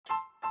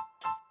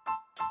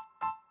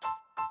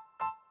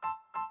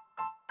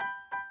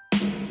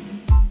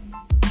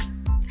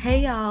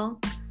Hey y'all,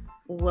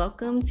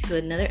 welcome to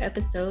another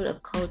episode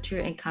of Culture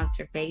and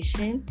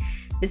Conservation.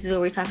 This is where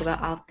we talk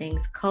about all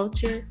things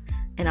culture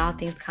and all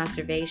things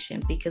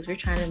conservation because we're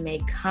trying to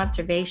make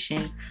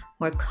conservation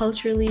more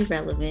culturally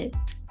relevant.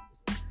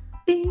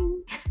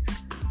 Bing!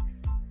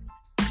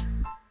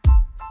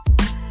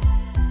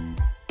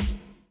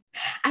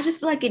 I just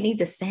feel like it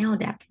needs a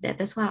sound after that.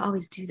 That's why I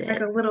always do that.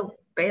 Like a little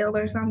bell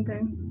or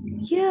something.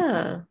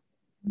 Yeah.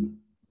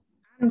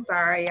 I'm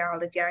sorry, y'all,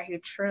 if y'all hear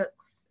trucks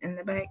in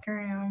the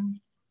background.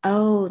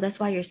 Oh, that's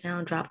why your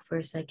sound dropped for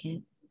a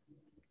second.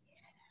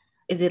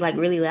 Is it like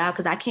really loud?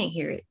 Because I can't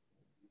hear it.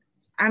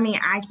 I mean,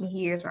 I can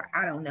hear, so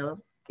I don't know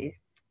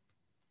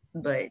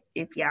but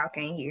if y'all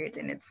can't hear it,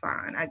 then it's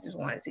fine. I just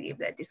wanted to give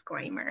that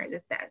disclaimer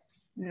that that's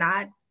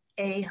not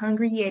a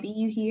Hungry Yeti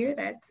you hear,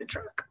 that's a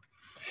truck.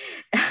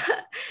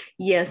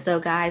 Yeah, so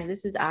guys,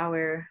 this is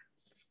our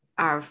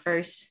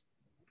first,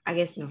 I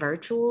guess,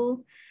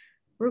 virtual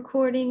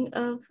recording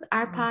of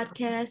our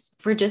podcast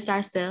for just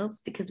ourselves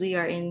because we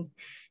are in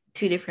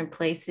two different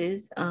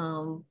places.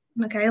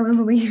 Michaela's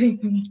leaving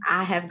me.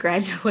 I have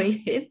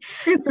graduated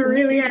It's from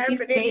really Mississippi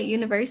happening. State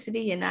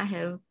University, and I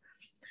have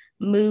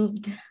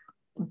moved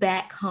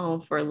back home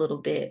for a little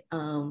bit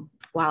while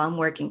I'm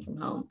working from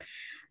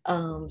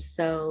home.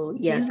 So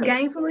yeah, She's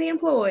gainfully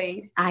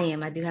employed. I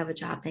am. I do have a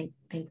job. Thank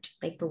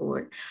the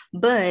Lord.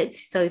 But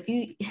so if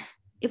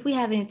we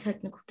have any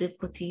technical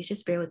difficulties,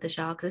 just bear with us,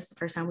 y'all, because it's the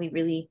first time we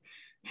really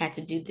had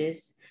to do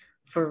this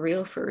for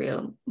real.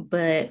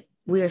 But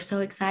we are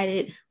so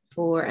excited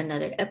for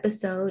another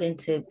episode and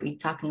to be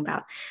talking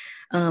about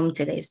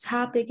today's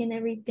topic and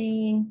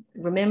everything.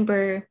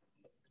 Remember,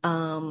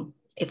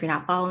 if you're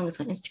not following us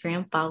on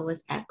Instagram, follow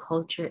us at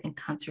Culture and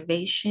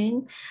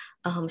Conservation.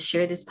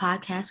 Share this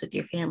podcast with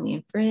your family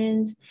and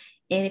friends.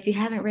 And if you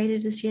haven't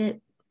rated us yet,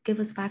 give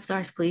us 5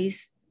 stars,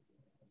 please.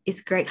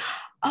 It's great.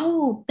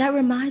 Oh, that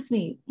reminds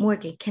me,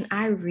 Morgan, can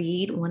I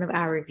read one of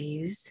our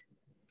reviews?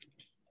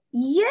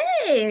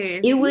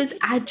 Yes. It was,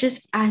 I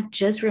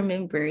just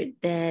remembered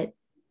that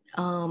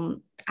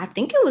I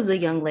think it was a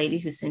young lady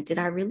who sent it.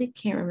 I really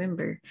can't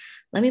remember.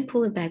 Let me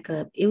pull it back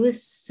up. It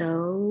was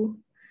so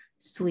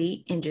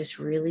sweet and just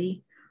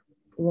really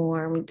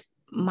warmed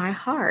my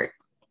heart.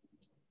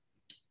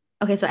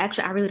 Okay, so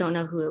actually, I really don't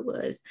know who it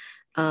was.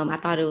 I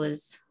thought it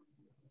was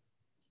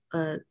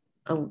a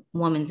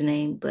woman's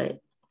name, but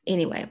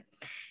anyway,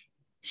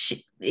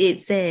 it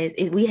says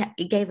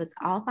it gave us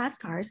all 5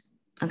 stars.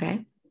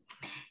 Okay,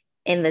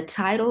 and the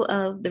title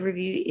of the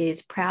review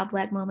is "Proud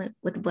Black Moment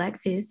with a Black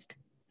Fist."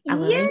 I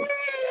love it.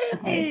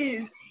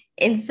 Okay.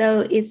 And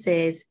so it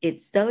says,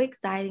 it's so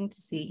exciting to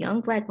see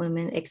young Black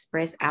women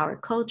express our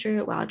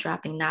culture while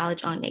dropping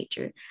knowledge on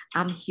nature.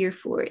 I'm here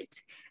for it.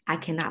 I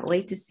cannot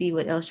wait to see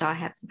what else y'all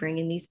have to bring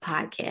in these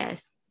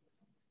podcasts.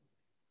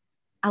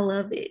 I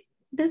love it.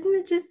 Doesn't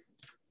it just...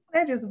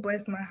 That just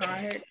blessed my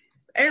heart.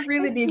 It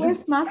really did.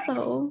 Bless my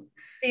soul.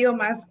 Fill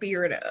my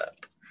spirit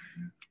up.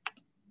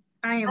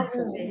 I am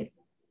full. It.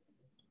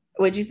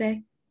 What'd you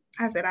say?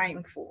 I said I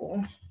am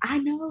full. I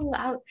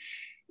know.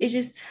 It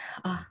just...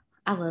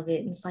 I love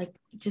it. It's like,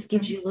 it just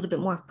gives you a little bit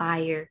more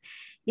fire,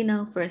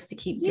 for us to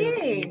keep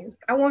doing this.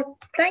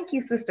 Thank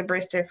you, Sister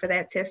Brister, for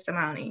that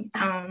testimony.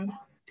 And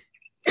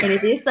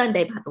it is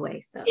Sunday, by the way.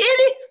 So it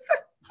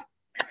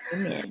is.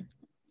 Amen.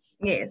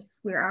 Yes,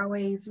 we're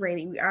always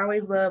ready. We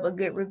always love a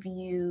good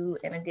review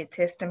and a good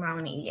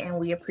testimony, and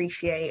we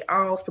appreciate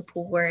all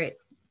support.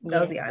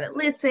 Those of y'all that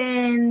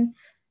listen,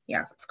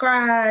 y'all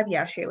subscribe,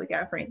 y'all share with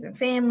y'all friends and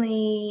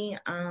family,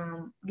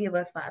 give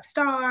us 5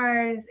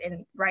 stars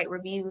and write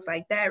reviews.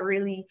 Like, that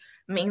really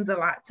means a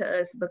lot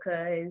to us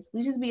because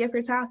we just be up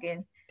here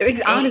talking.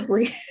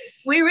 Honestly,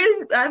 we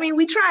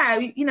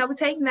try, we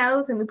take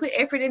notes and we put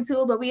effort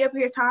into it, but we up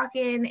here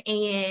talking,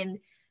 and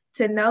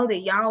to know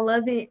that y'all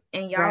love it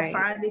and y'all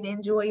find it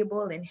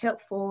enjoyable and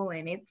helpful,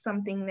 and it's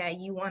something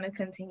that you want to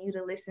continue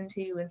to listen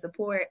to and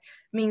support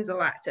means a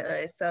lot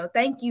to us. So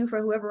thank you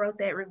for whoever wrote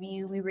that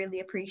review. We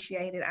really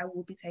appreciate it. I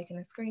will be taking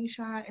a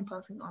screenshot and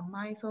posting on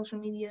my social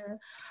media.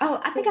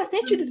 Oh, I think I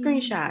sent you the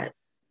screenshot.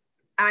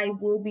 I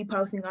will be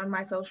posting on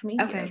my social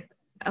media.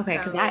 Okay,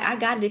 because I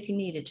got it if you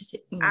need it. Just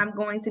I'm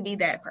going to be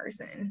that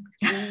person.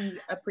 We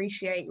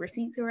appreciate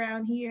receipts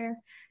around here,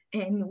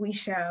 and we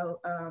shall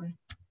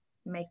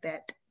make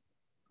that.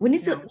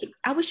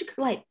 I wish you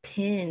could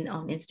pin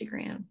on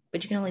Instagram,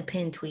 but you can only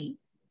pin tweet.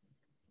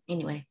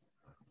 Anyway.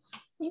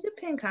 You could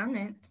pin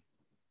comments.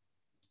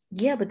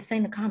 Yeah, but this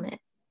ain't a comment.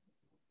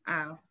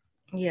 Oh.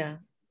 Yeah.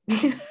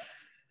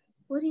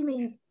 What do you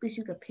mean that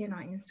you could pin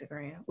on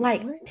Instagram?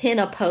 Pin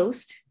a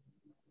post.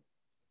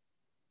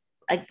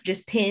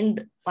 Just pin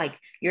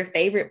your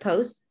favorite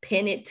post,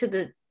 pin it to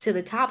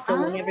the top.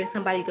 So whenever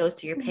somebody goes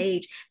to your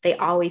page, they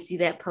always see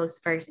that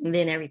post first and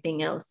then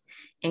everything else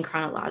in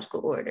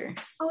chronological order.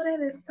 Oh, that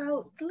is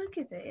so, look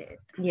at that.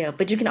 Yeah,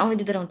 but you can only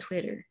do that on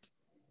Twitter.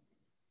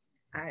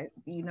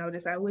 You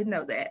notice I would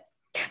know that.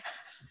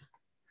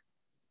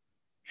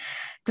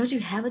 Don't you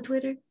have a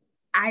Twitter?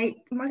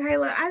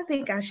 Michaela, I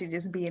think I should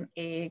just be an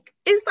egg.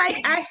 It's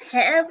like I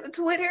have a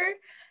Twitter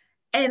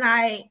and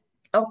I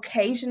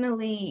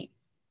occasionally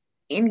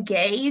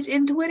engage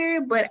in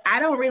Twitter, but I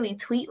don't really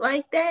tweet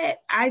like that.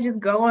 I just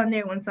go on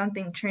there when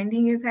something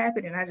trending is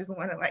happening. I just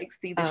want to like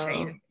see the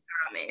shade of the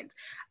comments.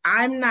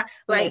 I'm not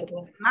like,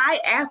 my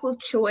app of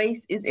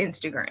choice is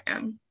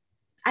Instagram.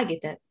 I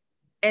get that.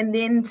 And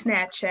then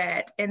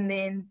Snapchat, and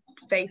then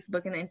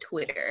Facebook, and then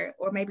Twitter,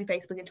 or maybe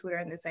Facebook and Twitter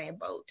are in the same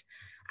boat.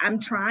 I'm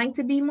trying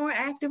to be more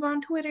active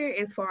on Twitter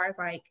as far as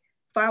like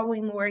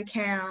following more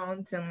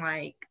accounts and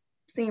like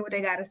seeing what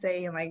they got to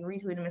say and like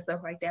retweeting and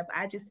stuff like that. But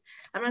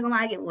I'm not gonna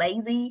lie, I get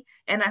lazy,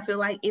 and I feel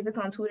like if it's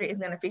on Twitter, it's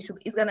gonna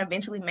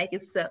eventually make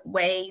its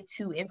way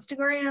to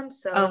Instagram.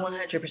 So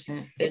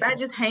 100%. If I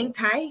just hang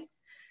tight,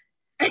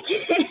 I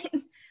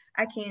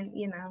can,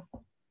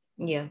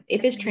 Yeah,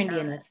 if it's trendy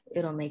enough,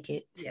 it'll make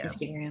it to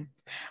Instagram.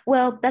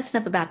 Well, that's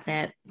enough about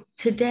that.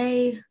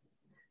 Today,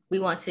 we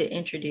want to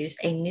introduce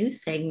a new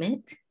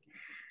segment.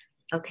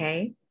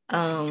 Okay.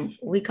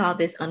 We call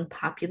this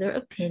Unpopular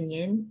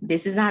Opinion.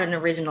 This is not an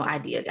original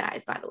idea,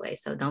 guys, by the way.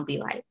 So don't be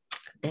like,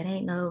 that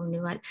ain't no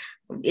new idea.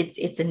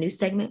 It's a new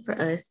segment for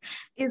us.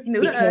 It's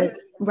new to us.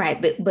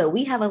 Right. But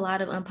we have a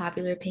lot of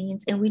unpopular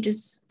opinions, and we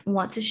just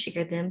want to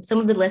share them, some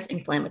of the less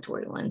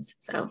inflammatory ones.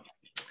 So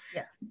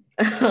yeah.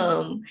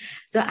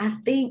 So I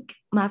think,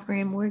 my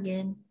friend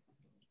Morgan,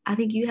 I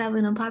think you have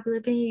an unpopular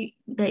opinion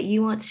that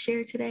you want to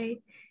share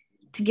today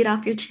to get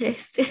off your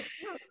chest.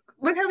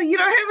 Because you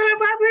don't have an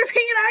unpopular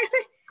opinion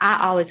either.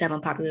 I always have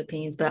unpopular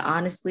opinions, but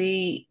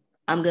honestly,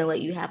 I'm gonna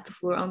let you have the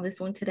floor on this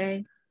one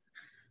today.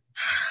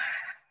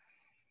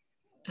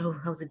 Oh,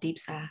 that was a deep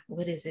sigh.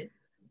 What is it?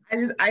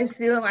 I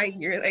feel like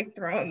you're like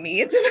throwing me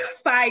into the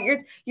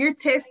fire. You're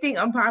testing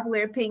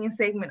unpopular opinion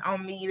segment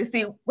on me to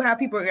see how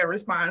people are gonna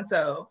respond.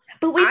 So,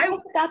 but we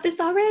talked about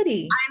this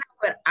already. I know,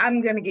 but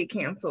I'm gonna get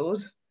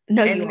canceled.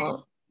 No, you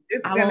won't.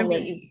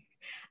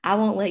 I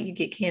won't let you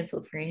get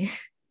canceled, friend.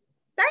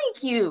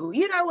 Thank you.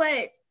 You know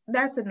what?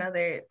 That's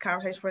another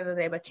conversation for the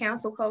day. But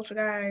cancel culture,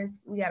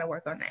 guys, we gotta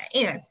work on that.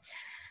 And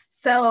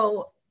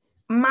so,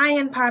 my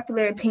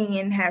unpopular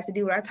opinion has to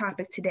do with our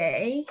topic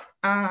today.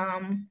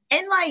 And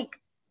like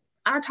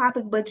our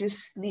topic, but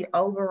just the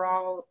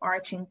overall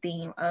arching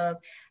theme of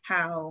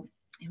how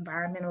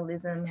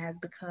environmentalism has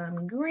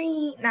become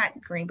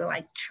not green, but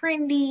like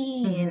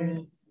trendy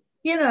and,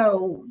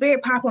 very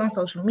popular on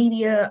social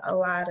media. A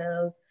lot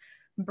of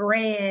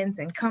brands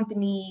and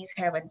companies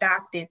have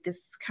adopted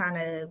this kind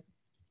of,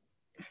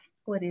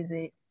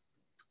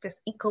 this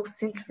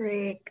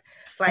eco-centric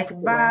like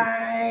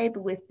vibe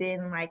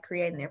within like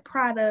creating their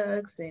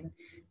products and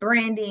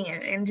branding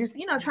and just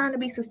trying to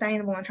be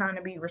sustainable and trying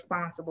to be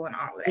responsible and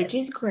all of that, which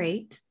is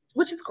great,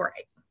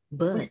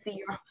 but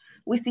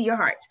we see your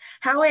hearts.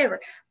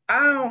 However,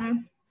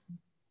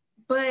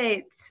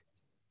 but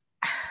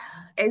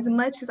as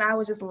much as I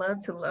would just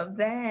love to love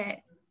that,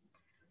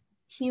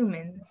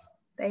 humans,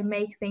 they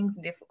make things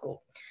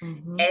difficult.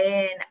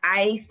 And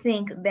I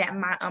think that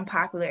my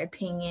unpopular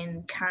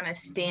opinion kind of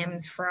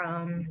stems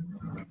from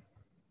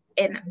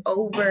an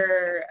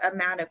over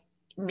amount of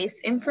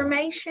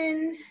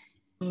misinformation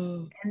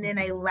and then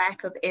a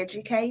lack of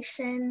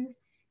education,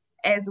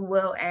 as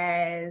well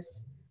as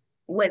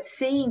what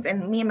seems,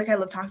 and me and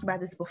Michaela talked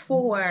about this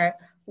before,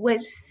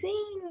 what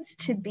seems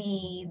to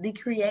be the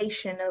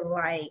creation of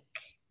like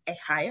a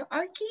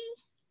hierarchy.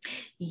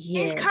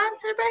 Yes. And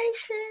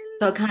conservation.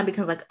 So it kind of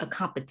becomes like a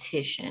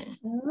competition.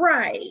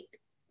 Right.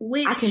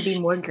 I can be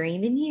more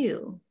green than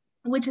you.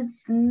 Which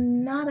is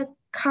not a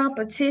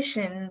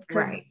competition,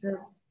 because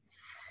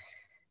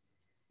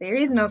there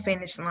is no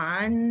finish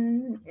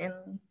line.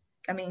 And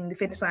I mean, the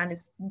finish line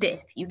is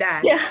death. You die.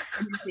 Yeah.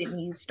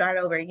 And you start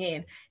over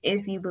again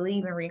if you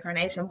believe in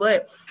reincarnation.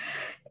 But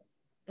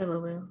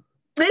LOL.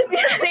 There's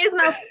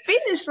no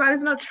finish line.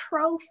 There's no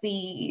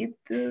trophy.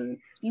 You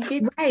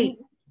get right.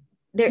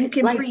 You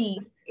can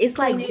breathe. It's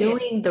like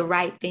doing the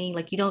right thing.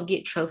 Like you don't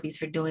get trophies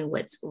for doing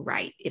what's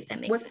right, if that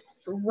makes sense.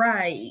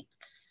 Right.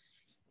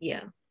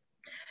 Yeah.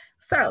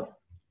 So,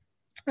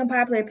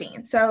 unpopular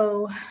opinion.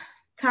 So,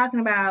 talking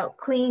about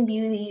clean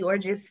beauty or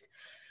just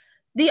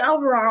the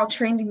overall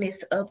trendiness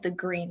of the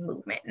green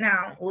movement.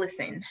 Now,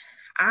 listen,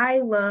 I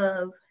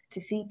love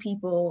to see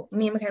people,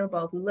 me and Michaela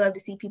both, we love to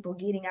see people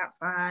getting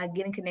outside,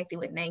 getting connected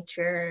with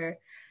nature,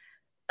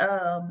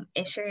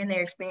 and sharing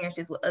their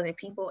experiences with other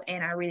people.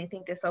 And I really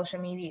think that social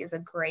media is a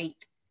great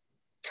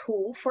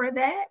tool for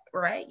that,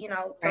 right?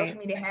 Social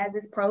media has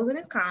its pros and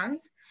its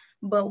cons,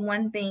 but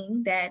one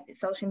thing that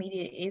social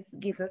media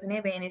gives us an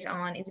advantage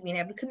on is being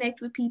able to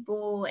connect with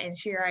people and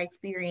share our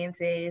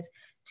experiences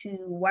to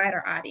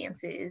wider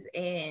audiences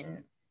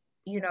in,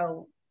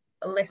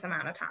 a less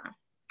amount of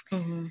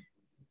time.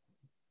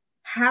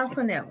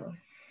 Howsoever,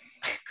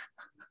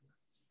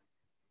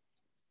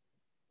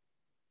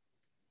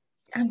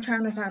 I'm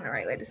trying to find the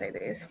right way to say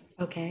this.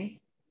 Okay.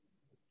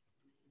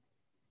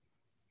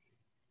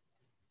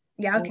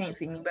 Y'all can't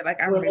see me, but like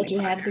we'll let you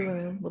have the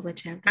room. We'll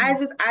let you have the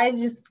room. I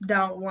just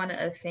don't want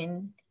to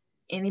offend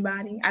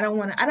anybody. I don't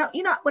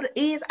you know what it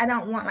is? I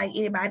don't want like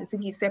anybody to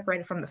get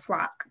separated from the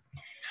flock.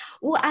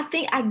 Well, I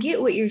think I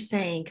get what you're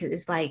saying, because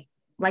it's like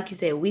you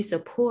said, we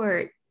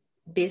support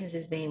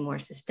businesses being more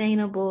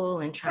sustainable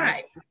and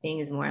trying to do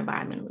things more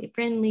environmentally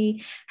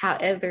friendly.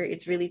 However,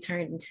 it's really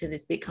turned into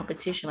this big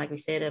competition, like we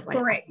said, of like,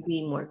 I can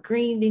be more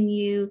green than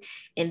you.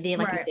 And then,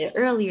 like you said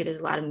earlier,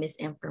 there's a lot of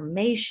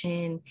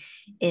misinformation,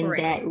 and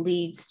that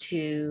leads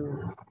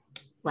to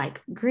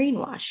like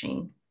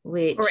greenwashing,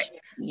 which,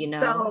 you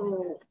know.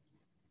 So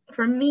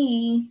for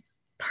me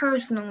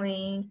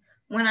personally,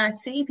 when I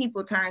see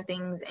people turn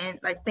things and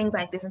like things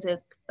like this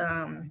into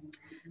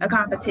a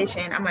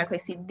competition, I'm like, okay,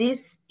 see,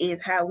 this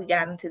is how we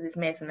got into this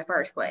mess in the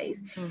first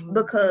place.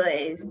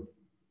 Because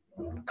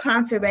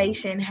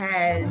conservation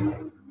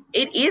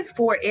it is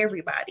for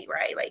everybody,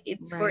 right? Like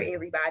it's for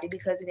everybody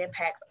because it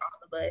impacts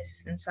all of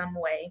us in some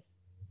way.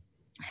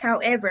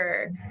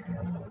 However,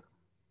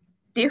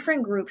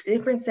 different groups,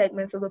 different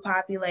segments of the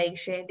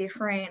population,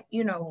 different,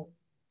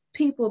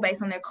 people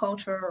based on their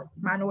culture,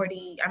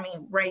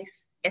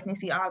 race,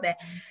 ethnicity, all that,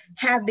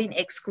 have been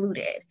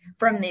excluded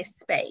from this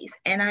space.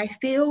 And I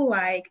feel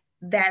like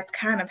that's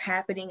kind of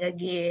happening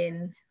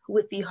again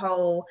with the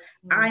whole,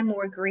 I'm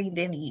more green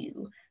than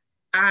you.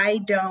 I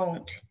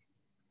don't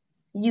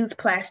use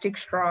plastic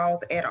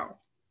straws at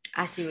all.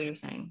 I see what you're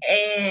saying.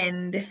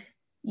 And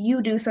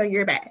you do, so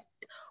you're bad.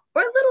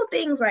 Or little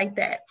things like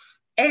that.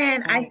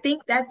 And I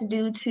think that's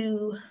due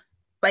to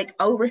like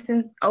over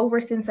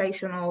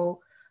sensationalized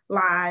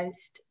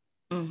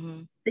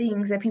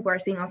things that people are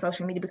seeing on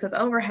social media, because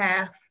over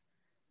half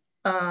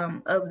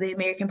of the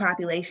American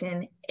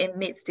population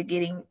admits to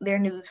getting their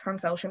news from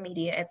social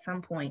media at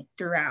some point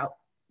throughout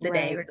the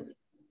day or the week.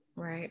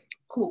 Right.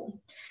 Cool.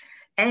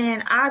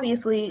 And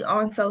obviously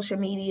on social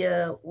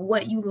media,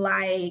 what you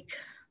like,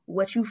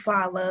 what you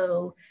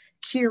follow,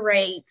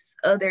 curates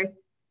other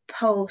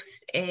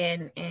posts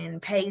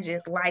and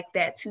pages like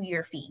that to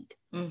your feed.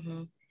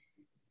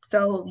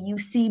 So you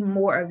see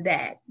more of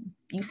that.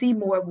 You see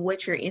more of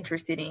what you're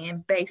interested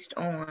in based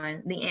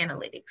on the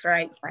analytics,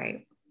 right?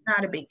 Right.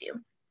 Not a big deal.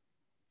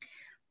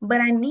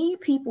 But I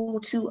need people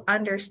to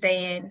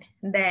understand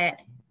that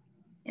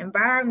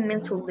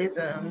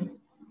environmentalism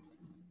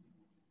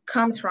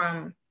comes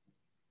from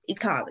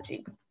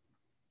ecology,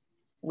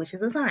 which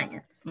is a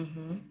science.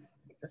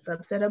 It's a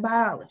subset of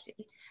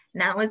biology.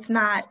 Now, it's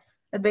not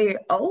a very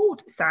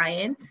old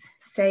science,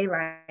 say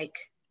like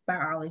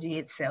biology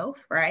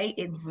itself, right?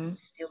 It's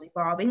still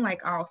evolving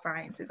like all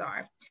sciences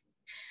are.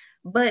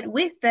 But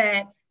with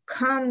that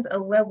comes a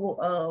level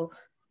of,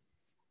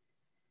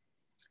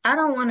 I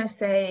don't want to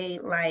say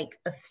like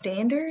a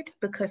standard,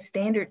 because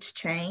standards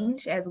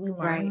change as we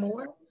learn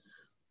more.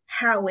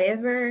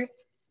 However,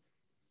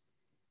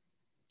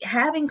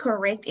 having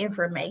correct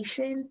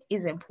information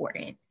is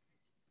important.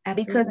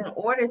 Absolutely. Because in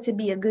order to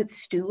be a good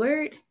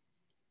steward,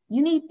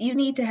 you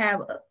need to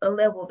have a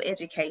level of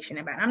education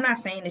about it. I'm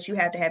not saying that you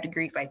have to have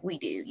degrees like we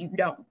do. You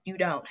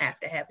don't have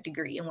to have a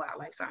degree in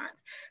wildlife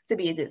science to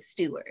be a good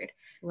steward.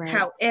 Right.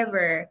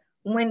 However,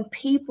 when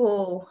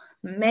people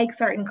make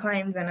certain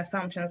claims and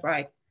assumptions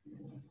like,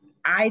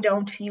 I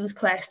don't use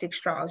plastic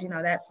straws,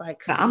 that's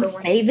like, so I'm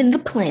saving the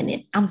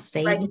planet. I'm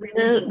saving like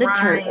the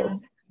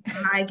turtles.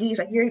 My geese,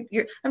 like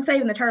you're I'm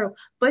saving the turtles,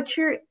 but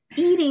you're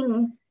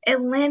eating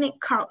Atlantic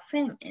caught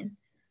salmon.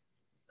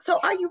 So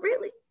are you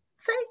really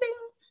saving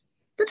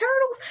the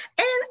turtles?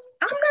 And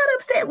I'm not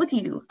upset with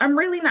you. I'm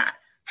really not.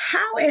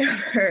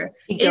 However,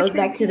 it goes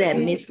back to that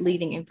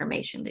misleading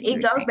information.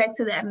 It goes back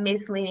to that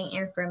misleading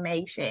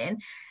information,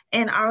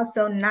 and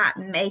also not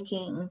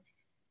making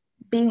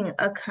being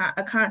a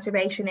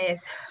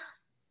conservationist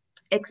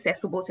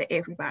accessible to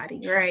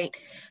everybody, right?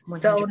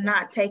 100%. So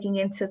not taking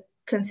into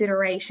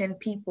consideration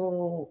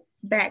people's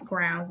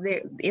backgrounds,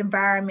 their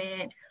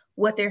environment,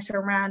 what they're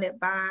surrounded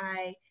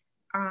by,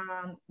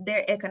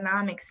 their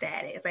economic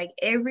status. Like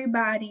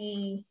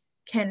everybody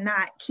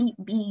cannot keep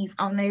bees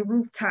on their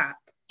rooftop.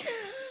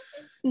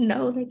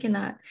 No, they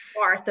cannot.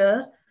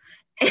 Martha.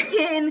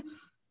 And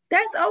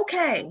that's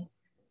okay.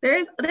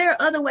 There are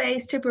other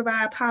ways to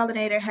provide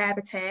pollinator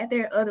habitat.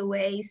 There are other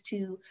ways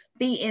to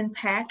be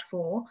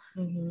impactful.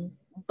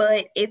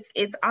 But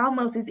it's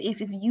almost as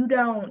if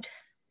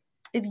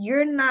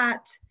you're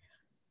not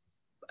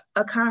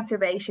a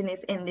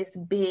conservationist in this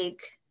big,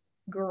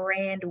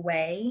 grand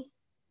way,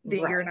 then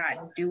you're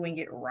not doing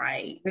it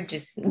right.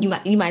 You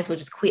might as well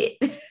just quit.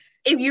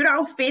 If you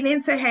don't fit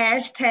into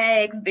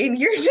hashtags, then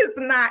you're just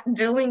not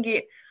doing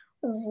it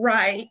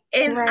right.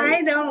 And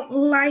I don't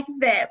like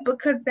that,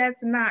 because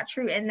that's not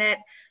true. And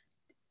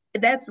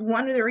that's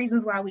one of the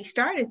reasons why we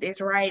started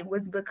this, right?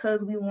 Was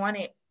because we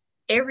wanted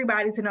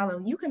everybody to know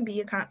that you can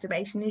be a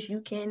conservationist, you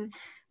can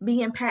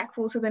be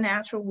impactful to the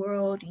natural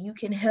world, you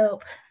can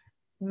help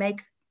make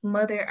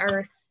Mother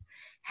Earth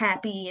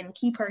happy and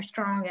keep her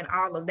strong and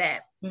all of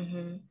that.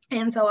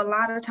 And so a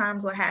lot of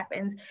times what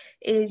happens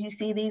is you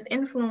see these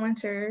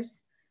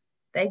influencers,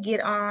 they get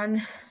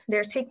on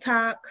their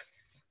TikToks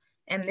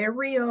and their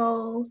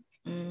reels,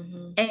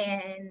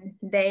 and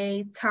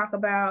they talk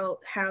about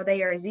how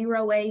they are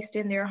zero waste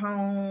in their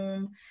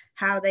home,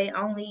 how they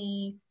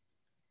only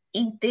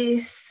eat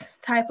this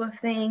type of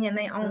thing and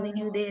they only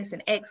do this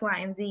and X, Y,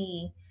 and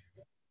Z.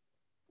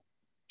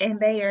 And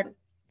they are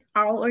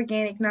all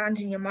organic,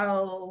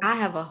 non-GMO. I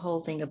have a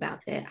whole thing about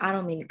that. I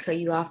don't mean to cut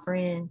you off,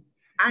 friend.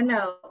 I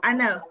know.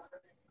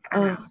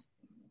 Oh,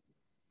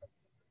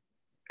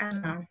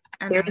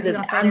 there's We're a.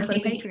 gonna say that for the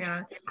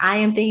Patreon. I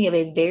am thinking of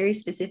a very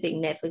specific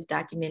Netflix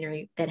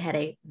documentary that had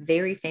a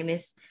very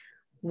famous,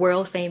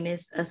 world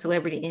famous, a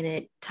celebrity in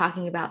it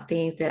talking about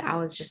things that I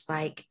was just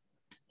like,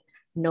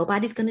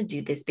 nobody's going to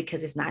do this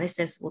because it's not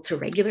accessible to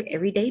regular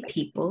everyday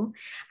people.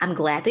 I'm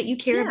glad that you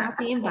care about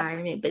the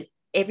environment, but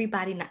ain't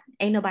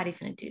nobody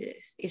gonna do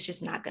this. It's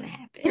just not gonna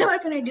happen. Ain't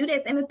nobody gonna do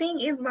this. And the thing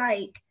is,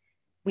 like,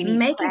 we need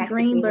make it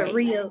green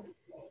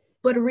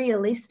but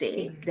realistic.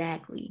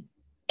 Exactly.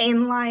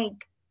 And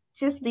like,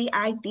 just the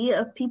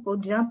idea of people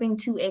jumping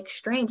to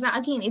extremes. Now,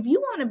 again, if you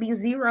want to be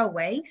zero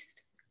waste,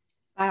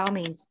 by all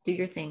means, do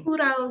your thing.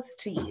 Kudos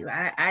to you.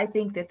 I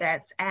think that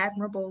that's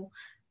admirable.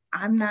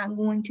 I'm not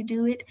going to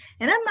do it,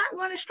 and I'm not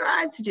going to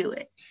strive to do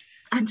it.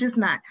 I'm just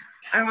not.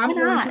 I'm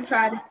going to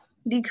try to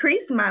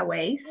decrease my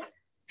waste.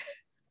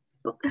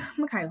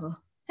 Michaela,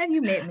 have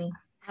you met me?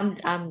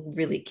 I'm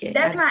really kidding.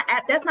 That's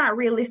not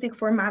realistic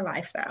for my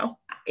lifestyle.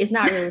 It's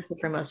not realistic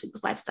for most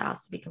people's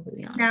lifestyles, to be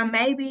completely honest. Now,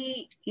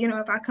 maybe,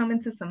 if I come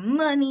into some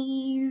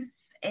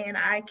monies and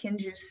I can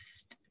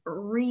just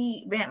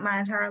revamp my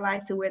entire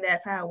life to where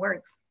that's how it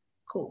works,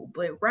 cool.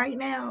 But right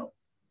now.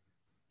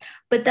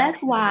 But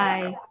that's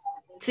why,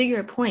 to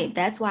your point,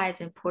 that's why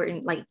it's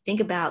important. Like, think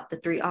about the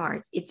 3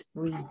 R's. It's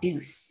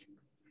reduce,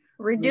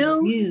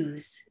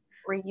 reuse,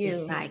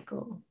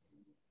 recycle.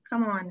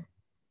 Come on.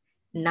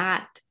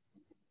 Not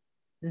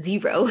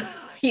zero.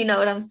 You know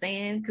what I'm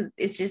saying? Because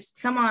it's just,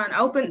 come on,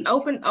 open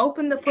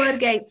the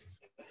floodgates,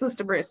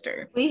 Sister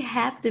Brister. We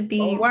have to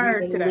be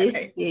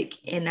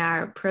realistic in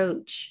our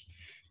approach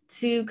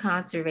to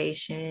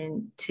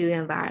conservation, to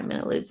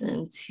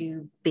environmentalism,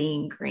 to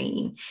being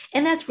green.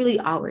 And that's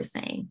really all we're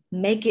saying.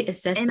 Make it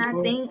accessible, and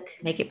I think,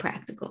 make it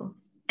practical.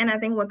 And I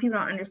think what people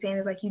don't understand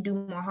is, like, you do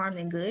more harm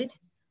than good.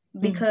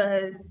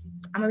 Because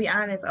I'm gonna be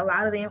honest, a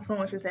lot of the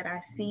influencers that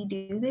I see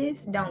do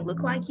this don't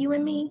look like you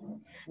and me.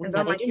 And so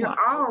I'm like, you're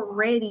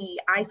already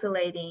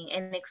isolating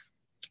and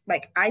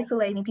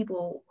isolating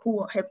people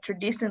who have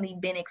traditionally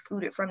been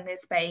excluded from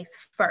this space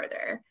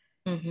further.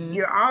 Mm-hmm.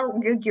 You're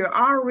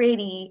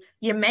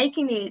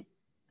making it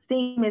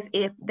seem as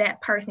if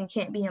that person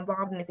can't be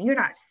involved in this. And you're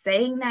not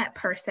saying that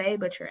per se,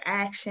 but your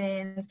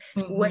actions,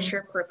 what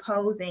you're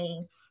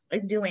proposing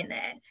is doing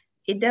that.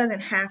 It doesn't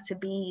have to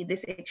be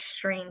this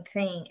extreme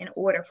thing in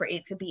order for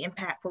it to be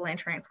impactful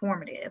and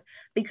transformative,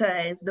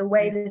 because the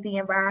way that the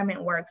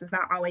environment works is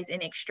not always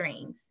in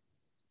extremes.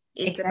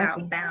 It's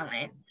about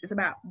balance. It's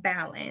about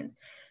balance.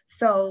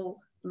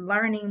 So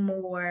learning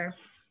more,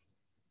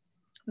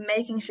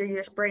 making sure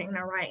you're spreading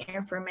the right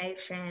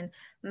information,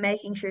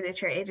 making sure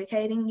that you're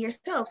educating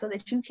yourself so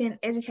that you can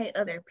educate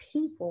other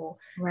people.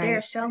 Right. There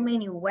are so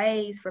many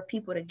ways for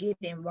people to get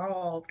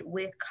involved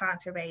with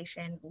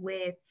conservation,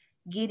 with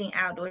getting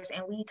outdoors,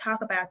 and we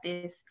talk about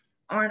this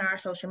on our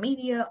social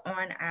media,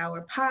 on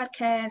our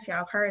podcast.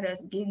 Y'all heard us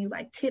give you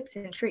like tips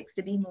and tricks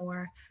to be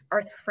more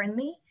earth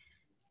friendly,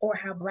 or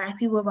how Black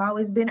people have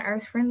always been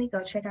earth friendly.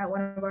 Go check out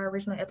one of our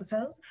original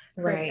episodes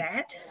for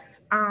that.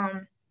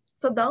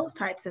 So those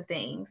types of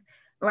things,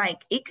 like,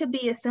 it could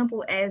be as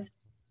simple as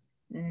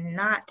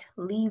not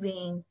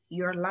leaving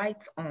your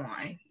lights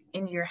on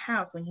in your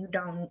house when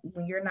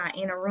you're not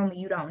in a room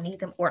and you don't need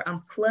them, or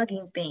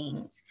unplugging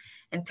things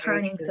and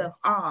turning stuff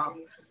off,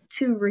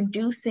 to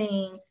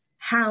reducing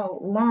how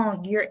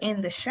long you're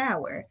in the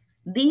shower.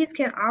 These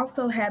can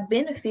also have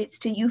benefits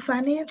to you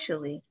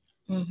financially.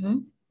 Mm-hmm.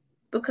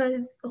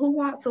 Because who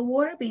wants a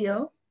water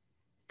bill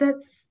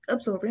that's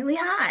absorbingly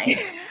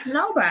high?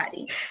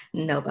 Nobody.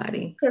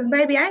 Because,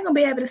 baby, I ain't gonna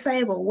be able to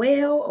save a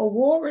whale, a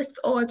walrus,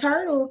 or a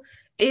turtle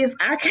if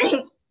I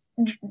can't,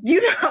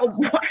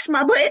 wash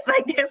my butt.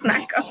 Like, that's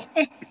not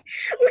going.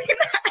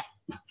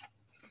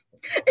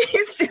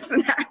 It's just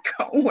not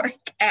gonna work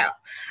out.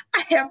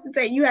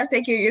 You have to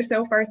take care of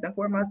yourself first and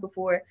foremost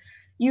before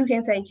you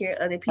can take care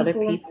of other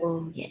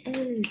people.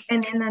 Yes.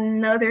 And then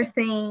another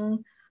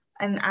thing,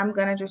 and I'm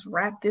gonna just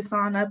wrap this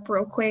on up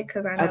real quick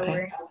because I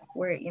know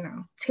we're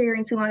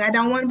tearing too long. I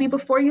don't want to be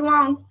before you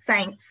long,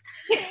 saints.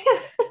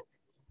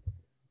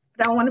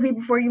 Don't want to be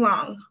before you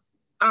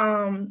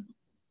long.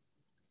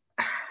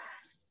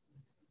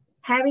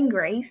 Having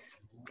grace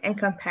and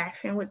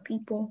compassion with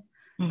people.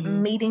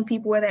 Mm-hmm. Meeting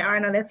people where they are. I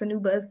know that's a new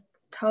buzz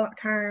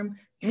term.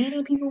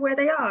 Meeting people where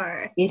they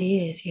are. It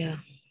is, yeah.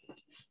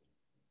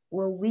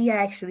 Well, we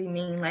actually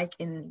mean like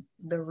in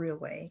the real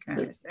way,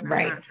 guys. And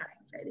right. I'm not trying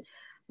to say it.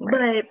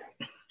 Right.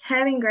 But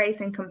having grace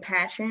and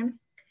compassion.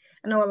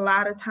 I know a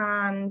lot of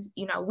times,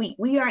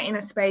 we are in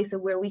a space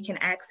of where we can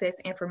access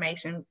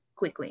information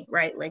quickly,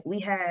 right? Like, we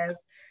have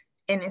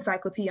an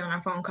encyclopedia on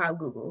our phone called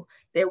Google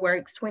that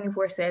works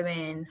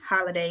 24/7,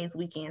 holidays,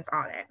 weekends,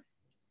 all that.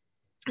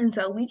 And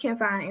so we can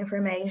find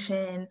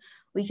information,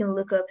 we can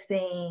look up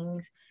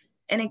things.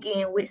 And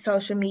again, with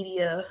social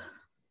media,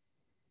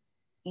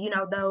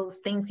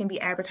 those things can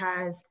be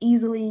advertised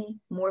easily.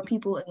 More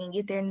people can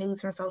get their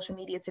news from social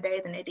media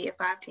today than they did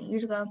 5-10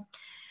 years ago.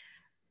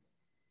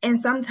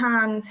 And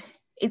sometimes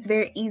it's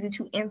very easy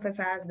to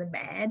emphasize the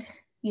bad,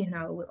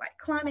 with like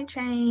climate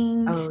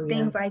change,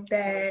 things like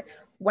that,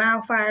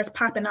 wildfires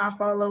popping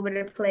off all over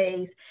the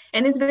place.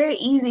 And it's very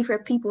easy for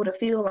people to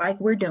feel like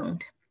we're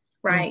doomed,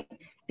 right?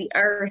 The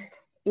earth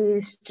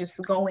is just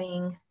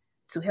going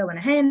to hell in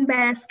a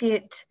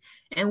handbasket,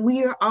 and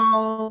we are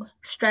all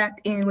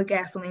strapped in with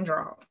gasoline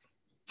draws.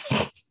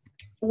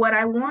 What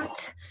I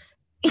want,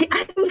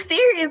 I'm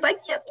serious.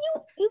 Like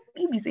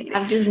you be serious.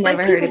 I've just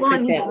never heard it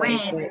put that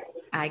way, but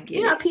I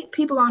get it.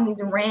 People on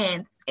these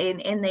rants,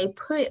 and they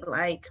put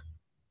like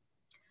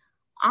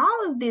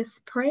all of this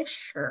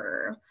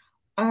pressure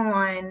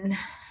on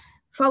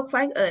folks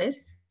like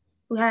us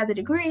who have the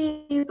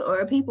degrees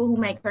or people who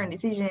make certain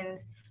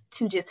decisions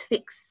to just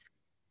fix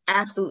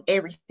absolute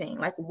everything.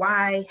 Like,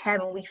 why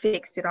haven't we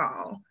fixed it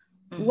all?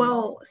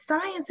 Well,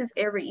 science is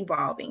ever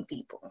evolving,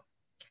 people.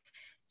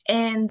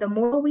 And the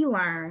more we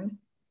learn,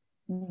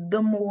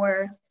 the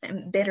more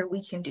and better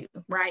we can do,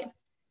 right?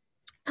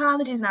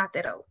 College is not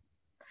that old.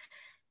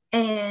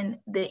 And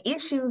the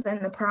issues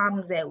and the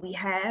problems that we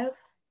have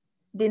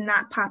did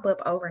not pop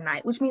up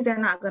overnight, which means they're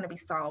not going to be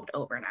solved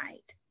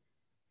overnight.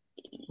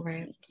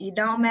 Right. It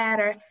don't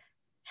matter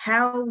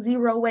how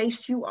zero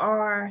waste you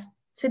are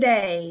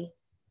today,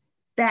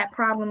 that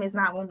problem is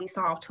not going to be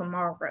solved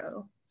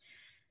tomorrow.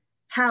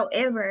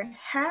 However,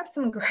 have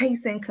some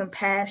grace and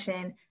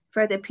compassion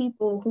for the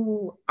people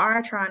who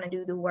are trying to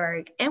do the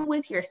work and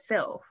with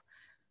yourself.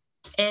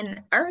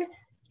 And Earth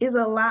is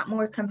a lot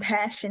more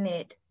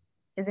compassionate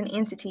as an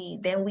entity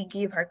than we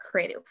give her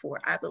credit for,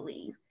 I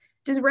believe.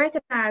 Just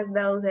recognize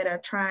those that are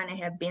trying and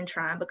have been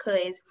trying,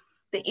 because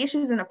the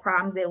issues and the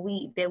problems that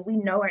we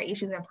know are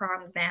issues and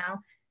problems now,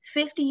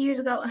 50 years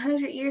ago,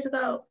 100 years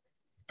ago,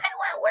 they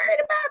weren't worried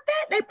about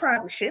that. They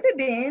probably should have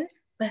been.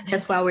 But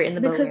that's why we're in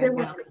the boat we're in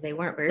now, because they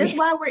weren't worried. That's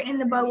why we're in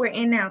the boat we're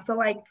in now. So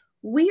like,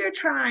 we are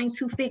trying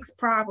to fix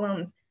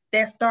problems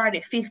that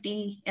started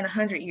 50 and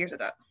 100 years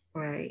ago.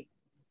 Right.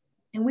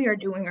 And we are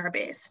doing our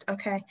best,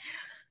 okay?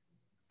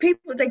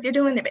 People think they're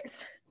doing their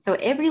best. So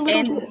every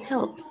little bit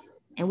helps.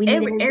 And we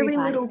need every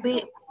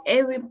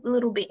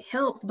little bit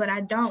helps, but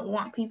I don't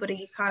want people to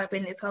get caught up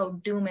in this whole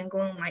doom and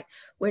gloom, like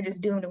we're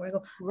just doomed and we're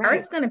going. Right.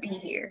 Earth's gonna be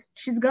here.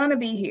 She's gonna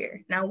be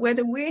here. Now,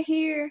 whether we're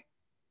here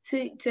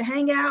to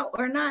hang out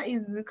or not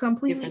is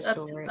completely up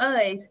to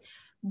us.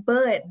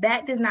 But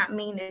that does not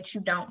mean that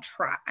you don't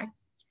try.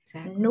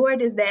 Exactly. Nor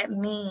does that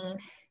mean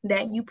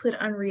that you put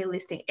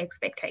unrealistic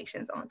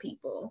expectations on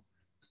people.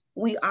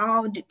 We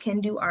all can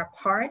do our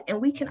part,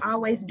 and we can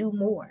always do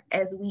more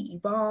as we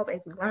evolve,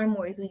 as we learn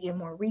more, as we get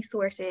more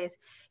resources,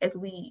 as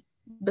we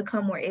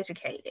become more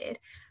educated.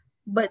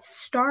 But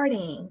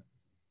starting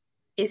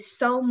is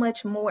so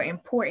much more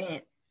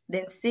important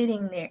than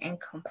sitting there and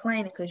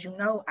complaining, because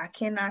I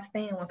cannot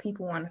stand when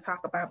people want to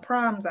talk about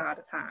problems all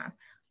the time.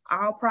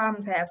 All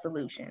problems have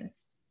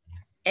solutions,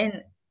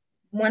 and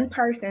one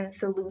person's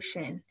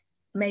solution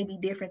may be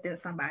different than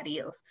somebody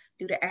else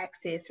due to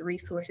access,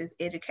 resources,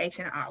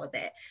 education, all of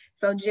that.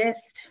 So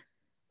just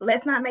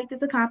let's not make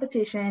this a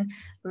competition.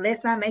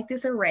 Let's not make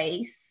this a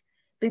race,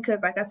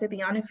 because like I said,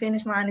 the only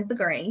finish line is the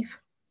grave.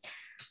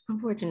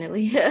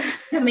 Unfortunately.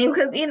 I mean,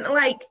 because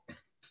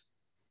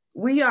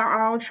we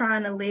are all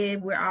trying to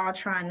live. We're all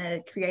trying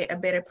to create a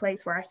better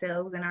place for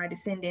ourselves and our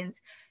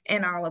descendants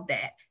and all of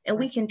that. And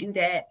we can do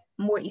that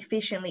more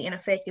efficiently and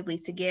effectively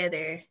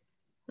together,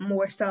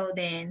 more so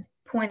than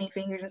pointing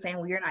fingers and saying,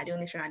 well, you're not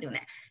doing this, you're not doing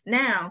that.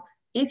 Now,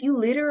 if you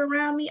litter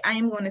around me, I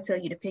am going to tell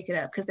you to pick it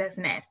up, because that's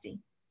nasty.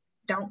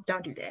 Don't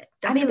do that.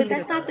 But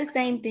that's not the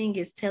same thing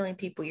as telling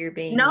people you're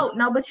being. No,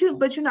 but some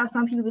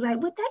people be like,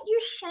 but that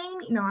you're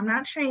shaming. No, I'm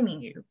not shaming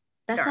you.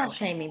 That's not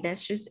shaming.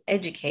 That's just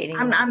educating.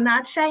 I'm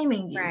not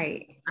shaming you.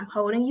 Right. I'm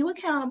holding you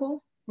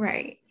accountable.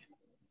 Right.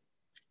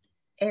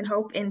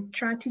 And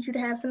try to teach you to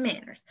have some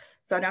manners.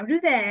 So don't do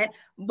that.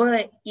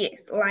 But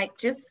yes, like,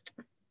 just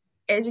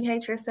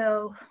educate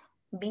yourself,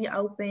 be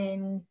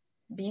open,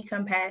 be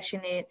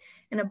compassionate,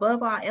 and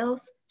above all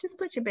else, just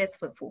put your best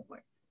foot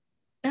forward.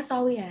 That's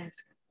all we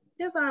ask.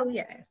 That's all we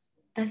ask.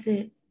 That's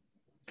it.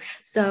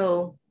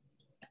 So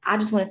I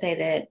just want to say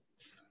that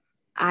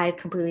I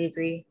completely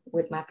agree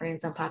with my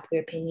friend's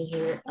unpopular opinion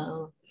here.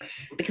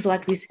 Because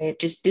like we said,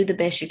 just do the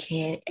best you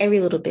can. Every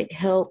little bit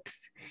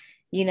helps.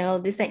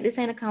 This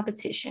ain't a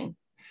competition.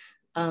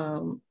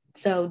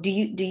 So do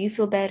you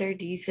feel better?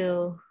 Do you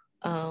feel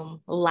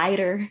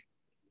lighter?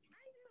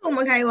 Oh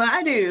my God, well,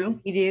 I do.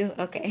 You do?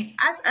 Okay.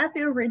 I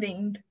feel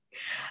redeemed.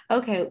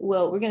 Okay,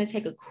 well, we're going to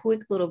take a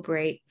quick little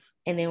break,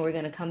 and then we're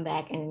going to come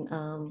back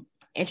and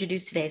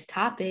introduce today's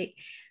topic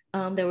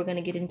that we're going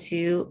to get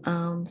into.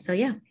 So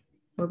yeah,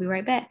 we'll be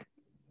right back.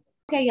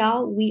 Okay,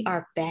 y'all, we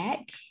are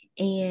back,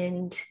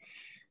 and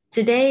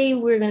today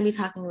we're going to be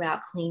talking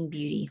about clean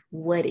beauty.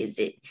 What is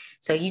it?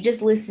 So you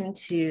just listened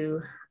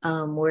to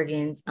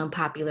Morgan's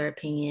unpopular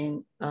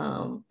opinion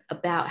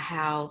about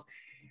how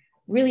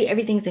really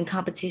everything's in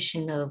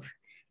competition of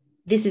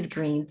this is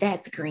green,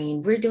 that's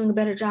green, we're doing a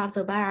better job,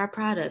 so buy our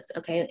products.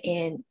 Okay.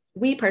 And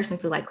we personally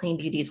feel like clean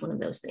beauty is one of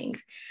those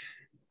things.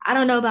 I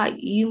don't know about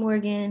you,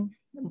 Morgan,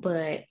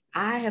 but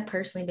I have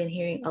personally been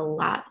hearing a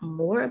lot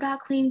more about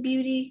clean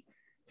beauty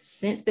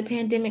since the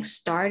pandemic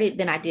started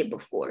than I did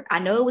before. I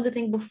know it was a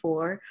thing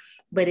before,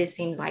 but it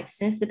seems like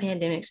since the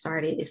pandemic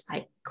started, it's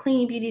like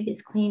clean beauty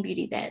this, clean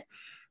beauty that.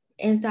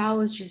 And so I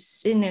was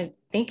just sitting there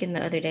thinking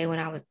the other day when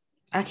I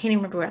can't even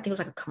remember, I think it was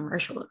like a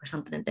commercial or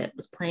something that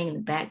was playing in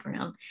the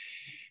background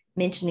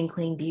mentioning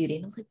clean beauty.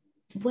 And I was like,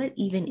 what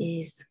even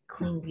is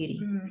clean beauty?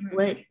 Mm-hmm.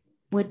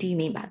 What do you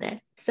mean by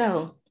that?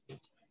 So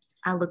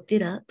I looked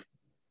it up,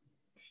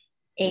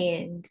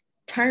 and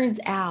turns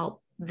out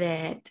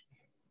that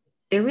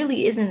there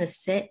really isn't a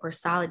set or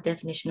solid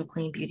definition of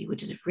clean beauty,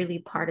 which is really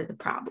part of the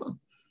problem.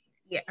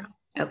 Yeah.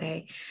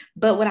 Okay.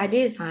 But what I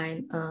did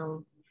find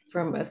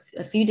from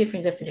a few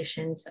different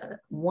definitions,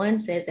 one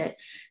says that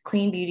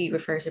clean beauty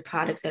refers to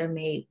products that are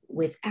made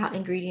without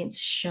ingredients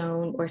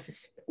shown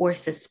or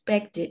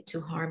suspected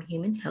to harm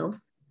human health.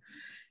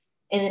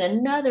 And then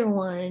another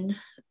one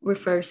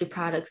refers to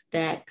products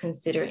that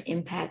consider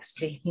impacts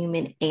to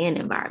human and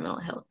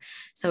environmental health.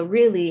 So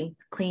really,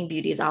 clean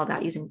beauty is all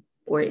about using,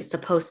 or it's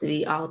supposed to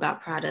be all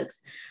about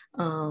products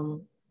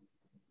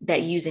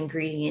that use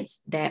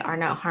ingredients that are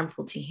not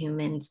harmful to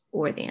humans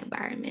or the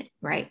environment,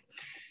 right?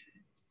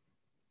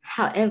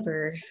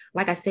 However,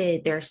 like I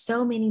said, there are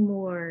so many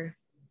more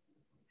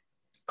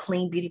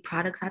clean beauty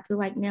products, I feel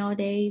like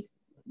nowadays,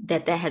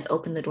 that has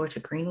opened the door to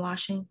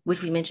greenwashing,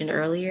 which we mentioned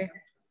earlier.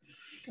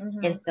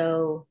 Mm-hmm. And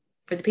so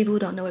for the people who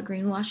don't know what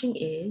greenwashing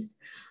is,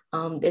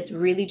 it's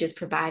really just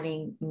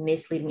providing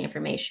misleading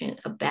information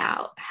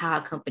about how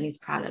a company's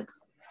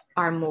products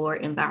are more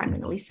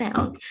environmentally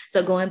sound.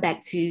 So going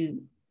back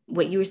to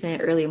what you were saying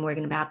earlier,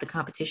 Morgan, about the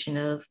competition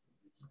of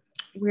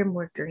we're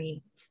more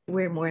green,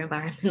 we're more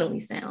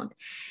environmentally sound.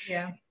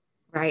 Yeah.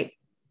 Right.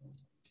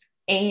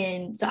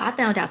 And so I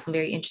found out some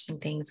very interesting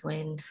things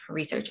when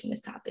researching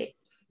this topic.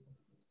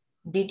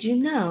 Did you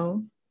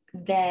know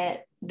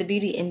that the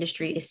beauty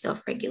industry is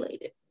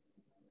self-regulated?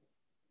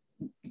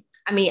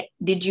 I mean,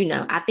 did you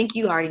know? I think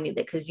you already knew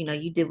that because, you know,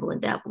 you dibble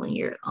and dabble in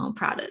your own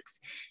products.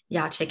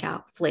 Y'all check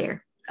out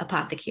Flair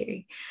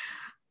Apothecary.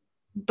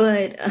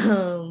 But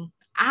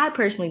I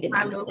personally did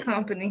not know. My little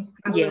company,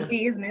 my little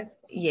business.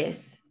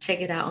 Yes,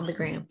 check it out on the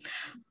gram.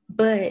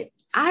 But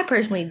I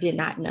personally did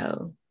not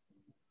know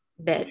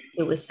that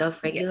it was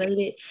self-regulated.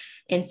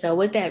 Yeah. And so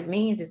what that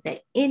means is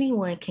that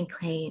anyone can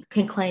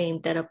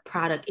claim that a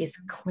product is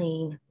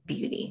clean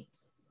beauty.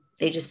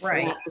 They just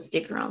slap the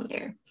sticker on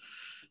there.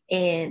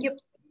 And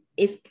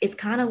it's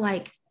kind of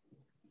like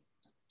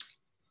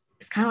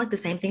the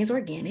same thing as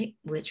organic,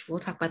 which we'll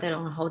talk about that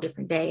on a whole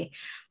different day.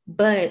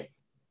 But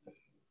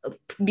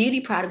beauty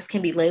products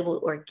can be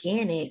labeled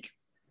organic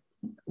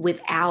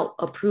without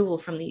approval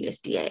from the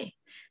USDA,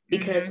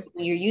 because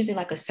when you're using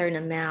like a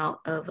certain amount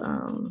of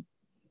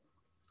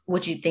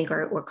what you think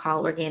or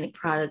call organic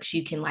products,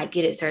 you can like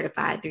get it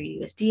certified through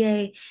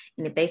USDA,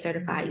 and if they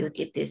certify, you'll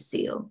get this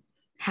seal.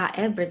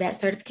 However, that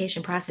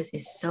certification process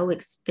is so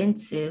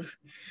expensive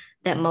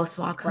that most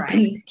small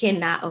companies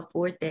cannot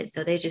afford that.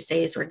 So they just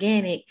say it's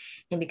organic.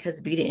 And because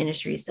the beauty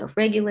industry is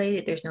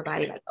self-regulated, there's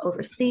nobody like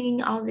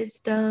overseeing all this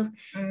stuff.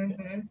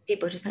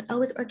 People are just like,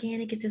 oh, it's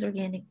organic. It says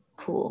organic.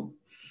 Cool.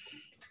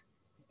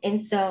 And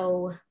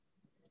so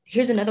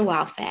here's another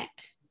wild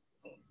fact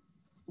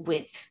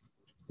with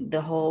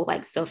the whole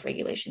like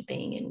self-regulation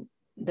thing and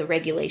the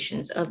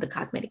regulations of the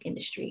cosmetic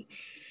industry.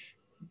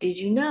 Did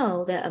you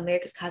know that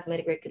America's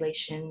cosmetic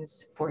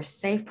regulations for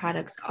safe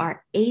products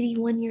are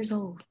 81 years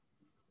old?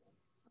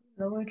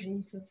 Lord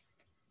Jesus.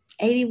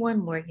 81,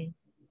 Morgan.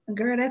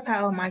 Girl, that's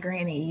how old my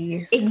granny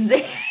is.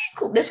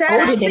 Exactly. That's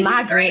older than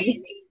my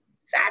granny.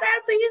 Shout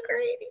out to you,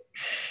 granny.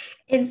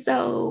 And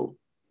so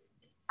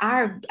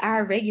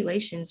our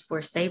regulations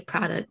for safe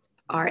products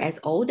are as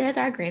old as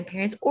our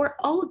grandparents or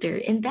older.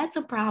 And that's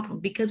a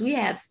problem because we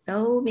have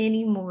so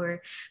many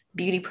more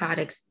beauty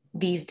products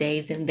these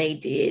days than they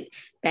did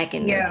back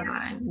in their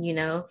time, you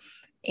know?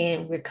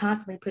 And we're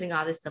constantly putting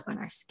all this stuff on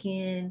our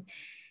skin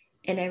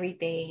and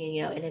everything, and,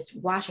 you know, and it's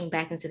washing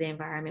back into the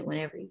environment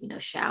whenever, you know,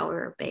 shower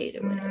or bathe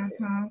or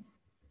whatever.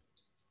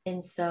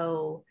 And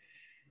so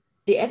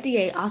the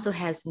FDA also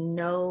has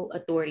no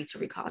authority to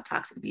recall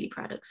toxic beauty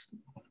products.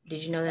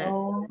 Did you know that?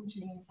 Oh,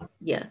 Jesus.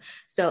 Yeah.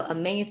 So a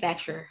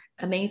manufacturer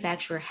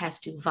has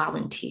to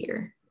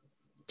volunteer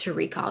to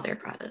recall their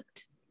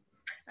product.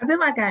 I feel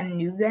like I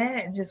knew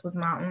that just with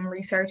my own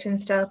research and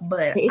stuff,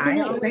 but isn't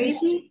that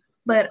crazy?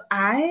 But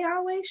I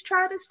always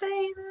try to stay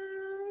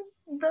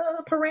in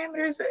the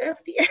parameters of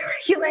FDA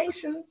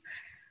regulations.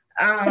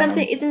 But I'm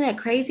saying, isn't that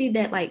crazy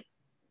that like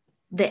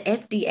the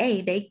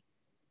FDA,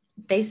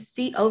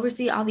 they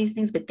oversee all these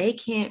things, but they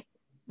can't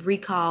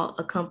recall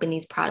a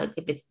company's product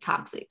if it's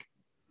toxic.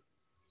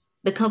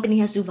 The company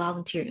has to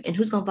volunteer, and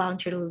who's going to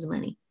volunteer to lose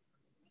money?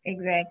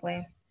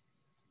 Exactly.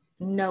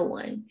 No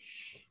one.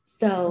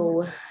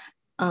 So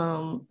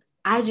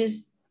I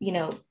just, you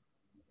know,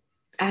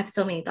 I have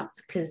so many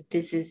thoughts because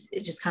this is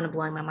just kind of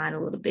blowing my mind a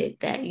little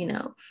bit that, you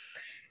know,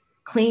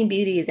 clean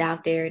beauty is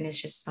out there and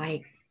it's just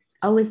like,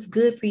 oh, it's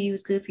good for you.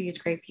 It's good for you. It's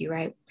great for you.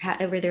 Right.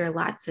 However, there are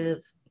lots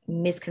of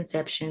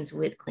misconceptions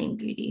with clean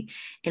beauty.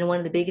 And one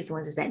of the biggest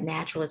ones is that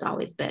natural is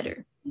always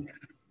better.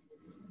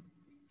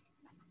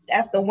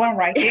 That's the one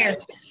right there.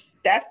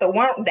 That's the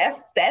one. That's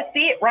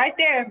it right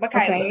there,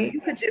 Michaela. Okay.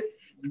 You could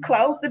just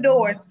close the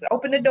doors,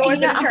 open the doors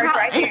of the church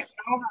right there.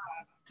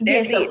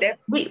 That's it.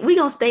 We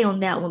gonna stay on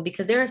that one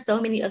because there are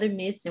so many other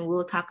myths, and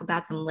we'll talk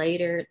about them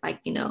later, like,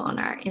 you know, on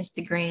our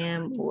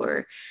Instagram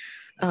or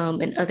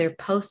and other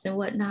posts and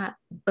whatnot.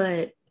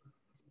 But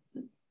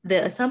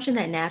the assumption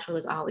that natural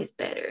is always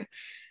better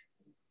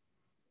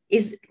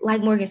is,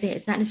 like Morgan said,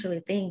 it's not necessarily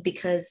a thing,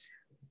 because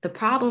the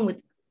problem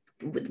with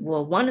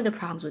one of the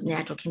problems with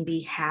natural can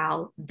be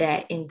how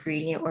that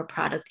ingredient or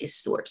product is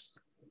sourced.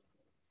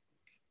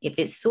 If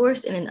it's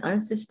sourced in an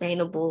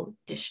unsustainable,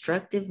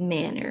 destructive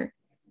manner,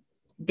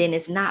 then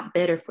it's not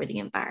better for the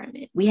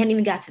environment. We hadn't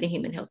even got to the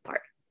human health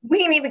part.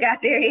 We ain't even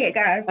got there yet,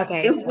 guys.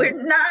 Okay. If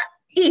we're not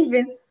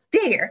even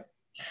there.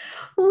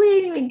 We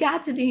ain't even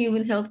got to the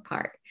human health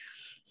part.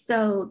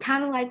 So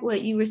kind of like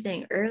what you were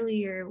saying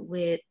earlier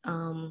with,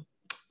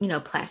 you know,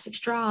 plastic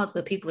straws,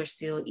 but people are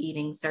still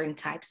eating certain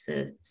types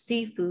of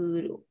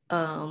seafood.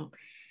 You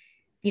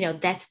know,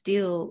 that's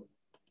still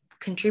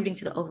contributing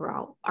to the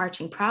overall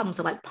arching problem.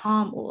 So like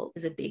palm oil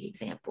is a big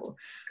example.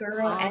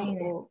 Palm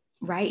oil,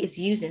 right? It's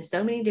used in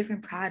so many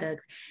different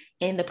products,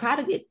 and the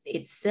product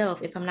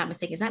itself, if I'm not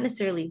mistaken, is not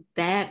necessarily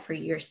bad for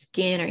your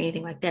skin or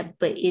anything like that,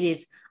 but it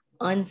is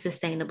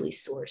unsustainably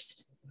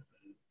sourced.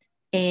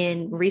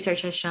 And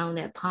research has shown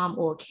that palm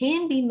oil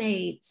can be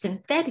made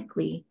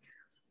synthetically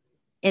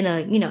in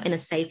a, you know, in a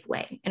safe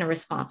way, in a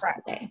responsible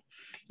way.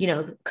 You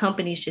know,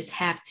 companies just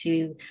have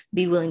to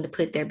be willing to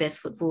put their best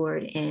foot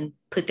forward and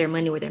put their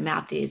money where their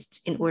mouth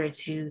is in order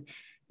to,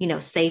 you know,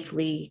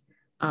 safely,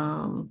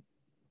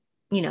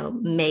 you know,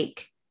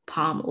 make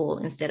palm oil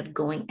instead of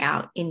going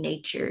out in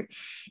nature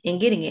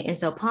and getting it. And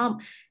so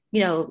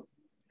you know,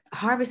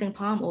 harvesting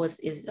palm oil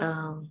is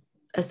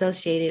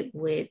associated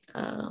with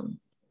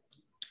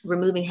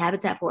removing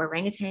habitat for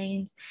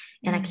orangutans.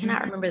 And I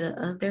cannot remember the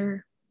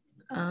other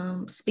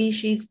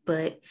species,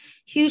 but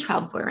huge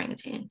problem for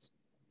orangutans.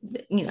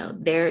 You know,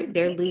 they're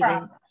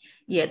losing,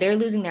 they're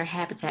losing their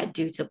habitat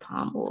due to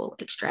palm oil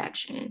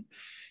extraction.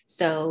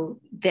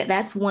 So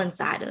that's one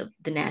side of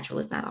the natural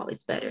is not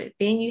always better.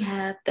 Then you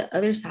have the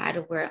other side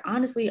of where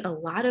honestly a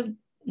lot of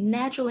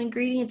natural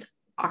ingredients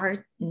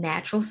are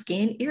natural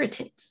skin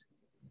irritants.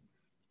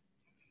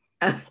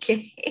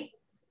 Okay.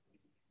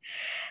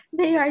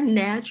 They are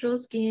natural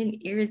skin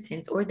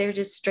irritants, or they're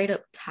just straight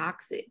up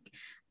toxic,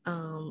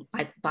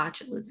 like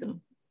botulism,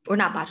 or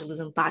not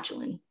botulism,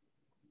 botulin.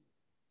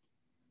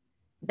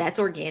 That's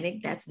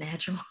organic, that's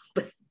natural,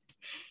 but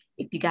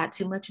if you got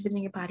too much of it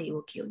in your body, it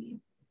will kill you.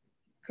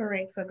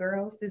 Correct. So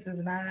girls, this is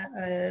not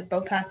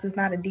Botox is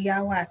not a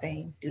DIY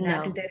thing. Do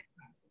not do that.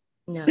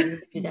 No, you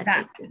do that.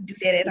 Not do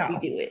that at all. If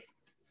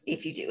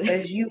you do it,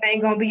 because you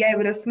ain't gonna be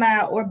able to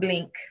smile or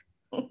blink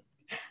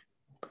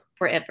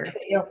forever.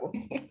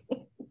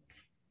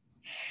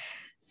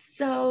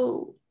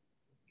 So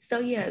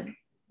yeah,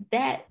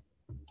 that,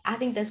 I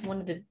think that's one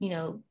of the, you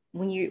know,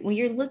 when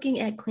you're looking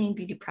at clean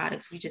beauty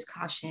products, we just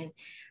caution,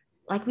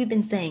 like we've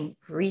been saying,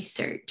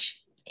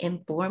 research,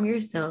 inform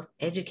yourself,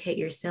 educate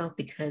yourself,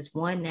 because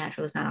one,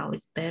 natural is not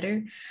always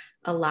better.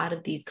 A lot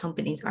of these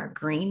companies are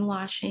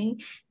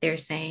greenwashing. They're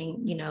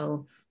saying, you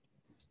know,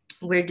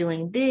 we're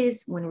doing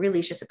this when really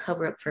it's just a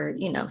cover up for,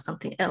 you know,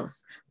 something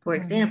else. For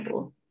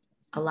example,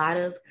 a lot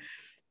of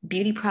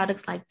beauty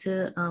products like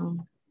to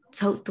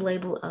tote the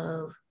label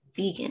of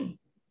vegan.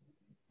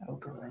 Oh,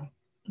 girl.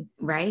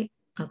 Right?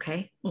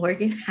 Okay.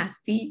 Morgan, I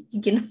see you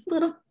getting a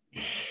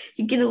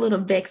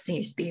little vexed in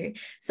your spirit.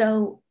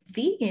 So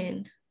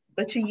vegan.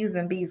 But you're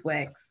using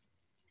beeswax.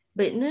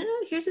 But no,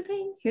 here's the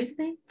thing.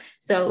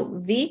 So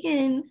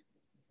vegan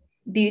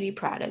beauty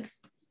products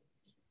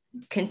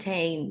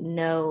contain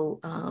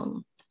no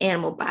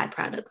animal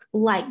byproducts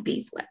like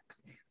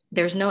beeswax.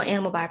 There's no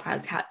animal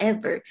byproducts.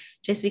 However,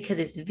 just because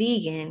it's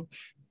vegan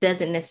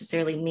doesn't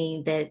necessarily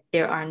mean that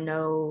there are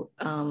no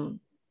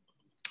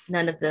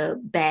none of the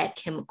bad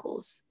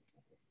chemicals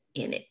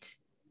in it.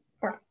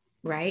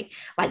 Right?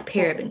 Like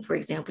paraben, for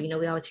example. You know,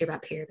 we always hear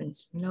about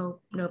parabens. No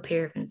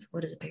parabens.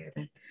 What is a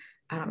paraben?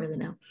 I don't really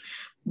know.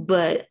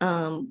 But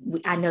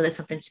I know that's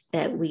something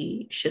that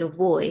we should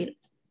avoid.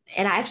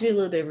 And I actually did a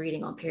little bit of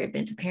reading on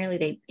parabens.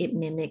 Apparently it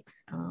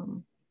mimics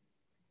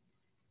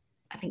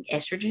I think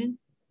estrogen.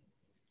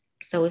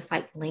 So it's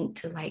like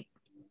linked to like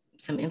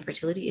some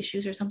infertility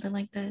issues or something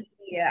like that.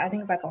 Yeah, I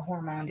think it's like a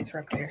hormone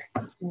disruptor.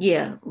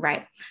 Yeah,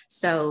 right.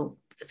 So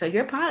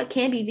your product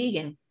can be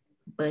vegan,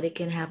 but it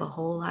can have a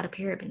whole lot of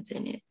parabens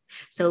in it.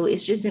 So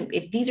it's just,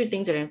 if these are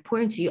things that are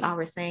important to you, all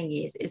we're saying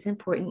is it's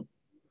important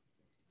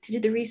to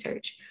do the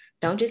research.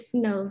 Don't just,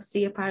 you know,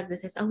 see a product that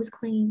says, oh, it's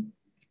clean,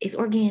 it's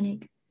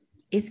organic,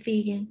 it's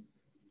vegan,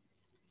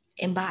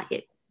 and buy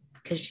it,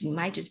 because you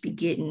might just be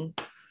getting,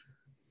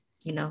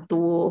 you know, the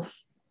wool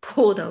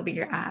pulled over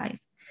your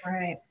eyes.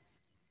 Right.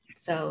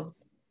 So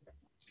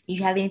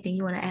you have anything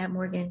you want to add,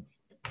 Morgan?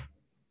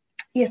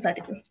 Yes, I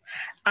do.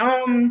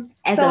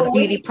 As a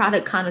beauty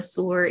product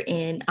connoisseur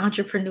and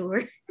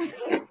entrepreneur.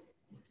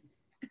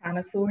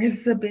 Connoisseur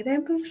is a bit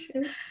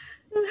ambitious.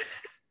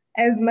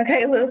 As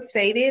Michaela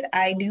stated,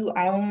 I do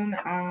own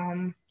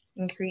and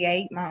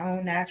create my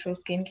own natural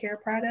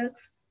skincare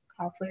products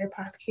called Flair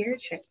Apothecary.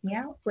 Check me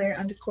out,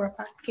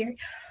 Flair_Apothecary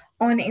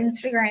on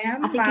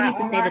Instagram. I think you need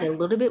to say that a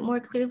little bit more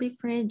clearly,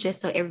 friend,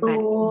 just so everybody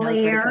knows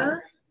where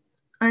to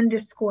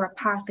go.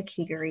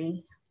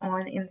 _Apothecary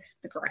on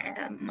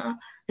Instagram.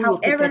 We will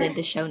put that in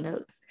the show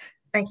notes.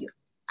 Thank you.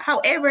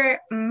 However,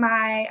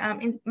 my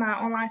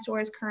online store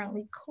is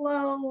currently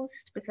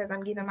closed because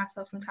I'm giving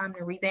myself some time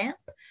to revamp,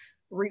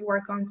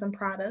 rework on some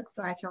products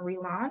so I can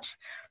relaunch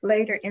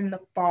later in the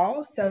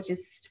fall. So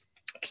just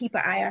keep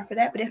an eye out for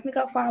that. But definitely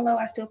go follow.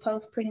 I still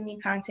post pretty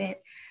neat content.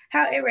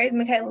 However, as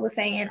Michaela was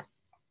saying,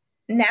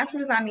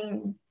 natural does not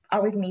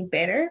always mean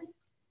better.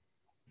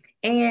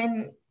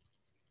 And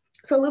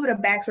so a little bit of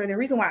backstory. The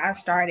reason why I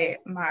started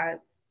my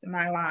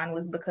line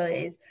was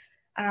because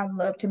I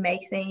love to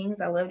make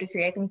things. I love to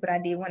create things, but I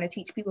did want to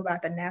teach people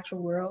about the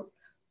natural world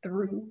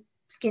through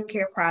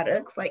skincare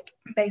products, like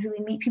basically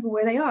meet people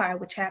where they are,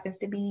 which happens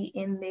to be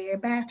in their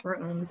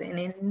bathrooms and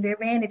in their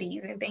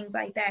vanities and things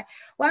like that,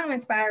 while I'm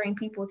inspiring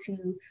people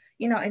to,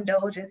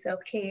 indulge in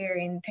self-care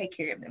and take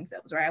care of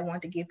themselves, right? I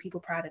want to give people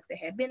products that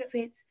have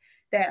benefits,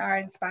 that are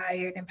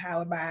inspired and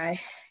powered by,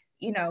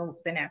 the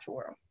natural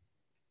world.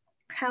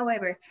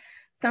 However,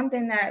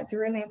 something that's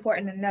really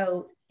important to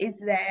note is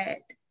that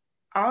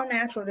all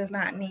natural does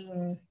not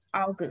mean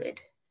all good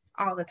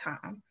all the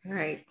time.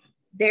 Right.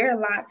 There are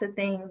lots of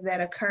things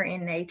that occur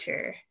in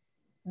nature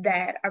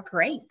that are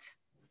great,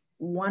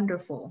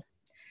 wonderful.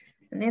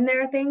 And then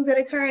there are things that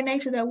occur in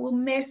nature that will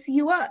mess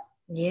you up.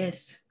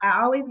 Yes.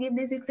 I always give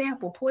this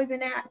example,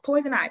 poison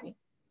ivy.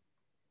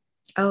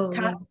 Oh,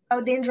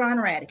 Toxodendron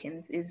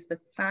radicans is the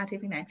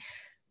scientific name.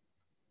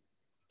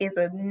 It's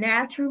a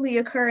naturally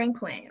occurring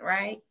plant,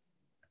 right?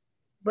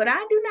 But I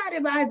do not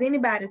advise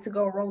anybody to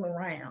go roll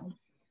around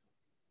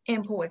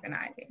in poison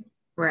ivy.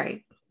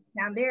 Right.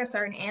 Now, there are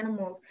certain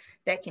animals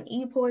that can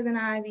eat poison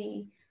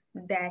ivy,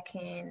 that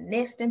can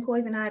nest in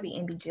poison ivy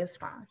and be just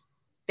fine.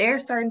 There are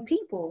certain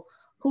people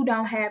who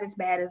don't have as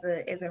bad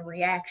as a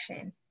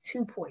reaction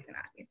to poison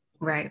ivy.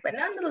 Right. But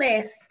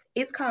nonetheless,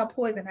 it's called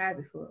poison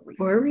ivy for a reason.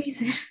 For a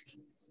reason.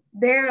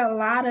 There are a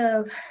lot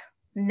of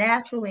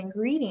natural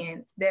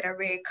ingredients that are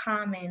very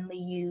commonly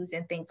used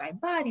in things like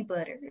body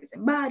butters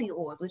and body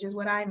oils, which is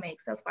what I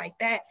make, stuff like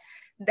that,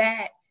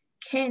 that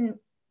can,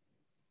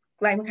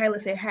 like Michaela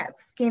said, have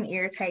skin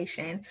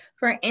irritation.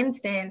 For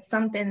instance,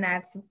 something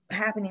that's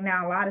happening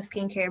now, a lot of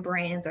skincare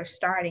brands are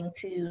starting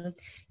to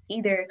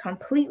either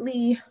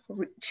completely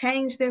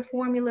change their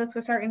formulas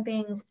for certain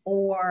things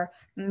or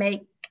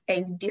make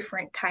a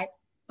different type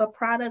of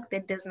product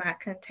that does not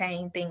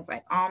contain things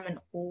like almond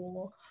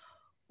oil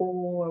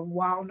or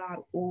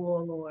walnut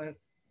oil or,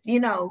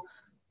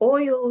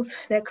 oils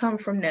that come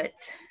from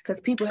nuts, because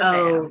people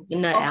have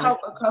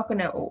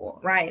coconut oil,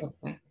 right?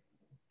 Okay.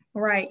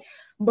 Right,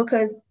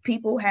 because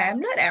people have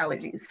nut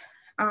allergies.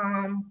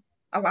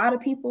 A lot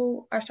of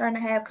people are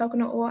starting to have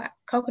coconut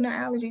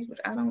allergies, which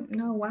I don't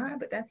know why,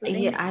 but that's a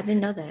thing. Yeah, I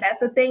didn't know that.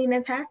 That's a thing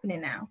that's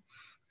happening now.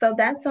 So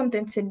that's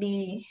something to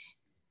be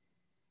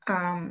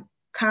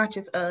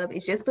conscious of.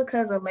 It's just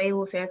because a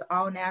label says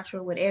all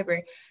natural,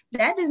 whatever,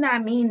 that does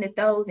not mean that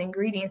those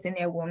ingredients in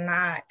there will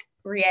not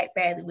react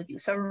badly with you.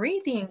 So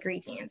read the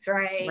ingredients,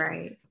 right?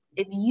 Right.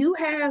 If you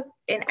have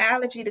an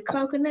allergy to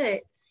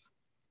coconuts,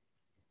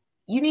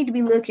 you need to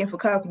be looking for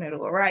coconut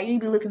oil, right? You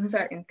need to be looking for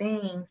certain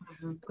things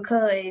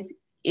because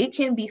it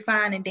can be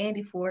fine and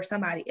dandy for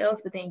somebody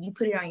else, but then you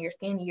put it on your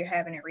skin and you're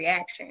having a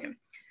reaction.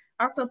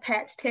 Also,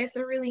 patch tests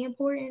are really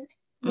important.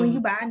 When you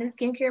buy a new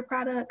skincare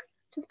product,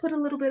 just put a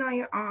little bit on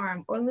your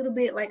arm or a little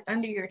bit like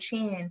under your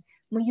chin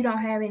when you don't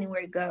have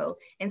anywhere to go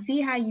and see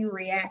how you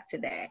react to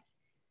that.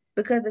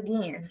 Because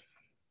again,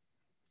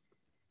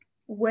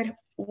 what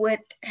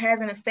has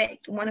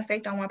one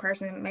effect on one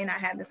person may not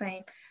have the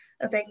same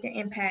effect or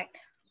impact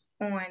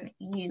on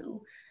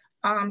you.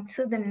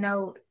 To the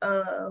note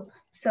of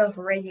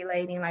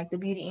self-regulating, like the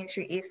beauty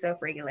industry is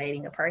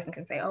self-regulating. A person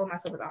can say, oh, my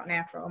stuff is all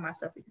natural, oh, my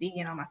stuff is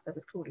vegan, oh, my stuff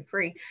is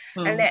cruelty-free,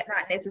 and that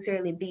not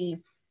necessarily be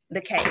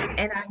the case.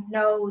 And I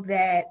know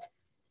that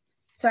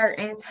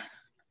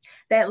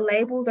that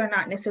labels are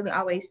not necessarily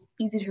always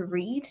easy to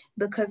read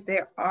because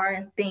there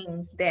are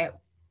things that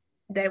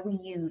we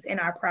use in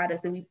our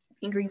products,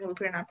 ingredients we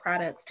put in our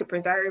products to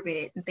preserve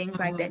it and things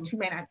like that. You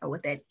may not know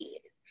what that is.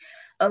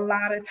 A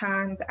lot of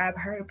times I've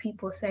heard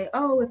people say,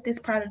 oh, if this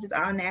product is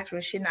all natural,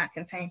 it should not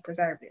contain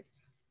preservatives.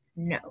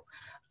 No.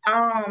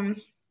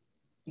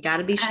 Got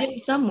to be shipped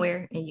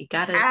somewhere, and you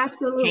got to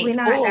absolutely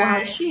not while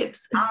it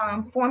ships.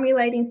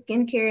 Formulating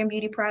skincare and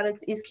beauty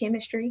products is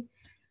chemistry,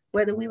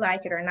 whether we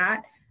like it or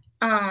not.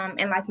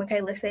 And like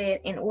Michaela said,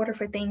 in order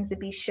for things to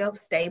be shelf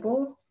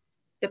stable,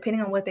 depending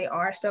on what they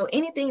are, so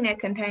anything that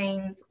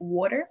contains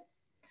water,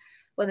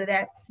 whether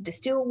that's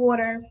distilled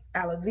water,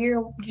 aloe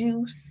vera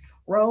juice,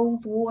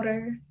 rose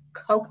water,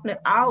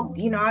 coconut, all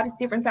these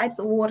different types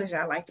of waters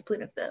I like to put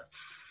in stuff.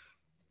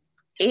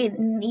 it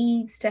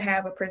needs to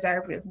have a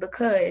preservative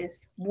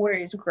because water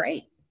is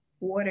great.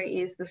 Water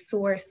is the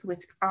source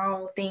which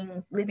all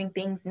living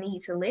things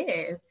need to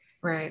live,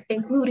 right?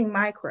 Including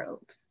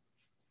microbes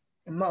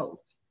and mold.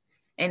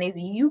 And if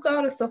you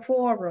go to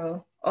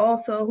Sephora,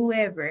 also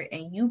whoever,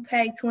 and you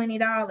pay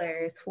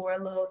 $20 for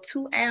a little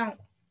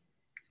 2-ounce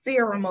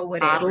serum or Bottle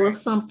whatever, of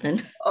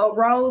something, a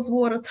rose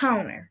water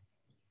toner,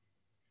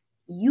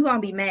 you gonna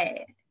be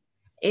mad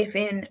if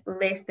in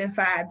less than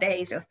 5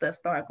 days your stuff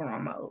start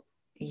growing mold.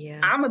 Yeah.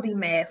 I'm gonna be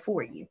mad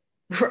for you.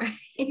 Right.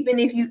 Even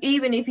if you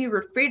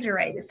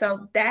refrigerate it.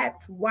 So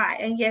that's why.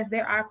 And yes,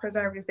 there are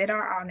preservatives that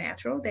are all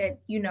natural that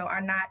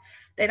are not,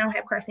 they don't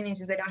have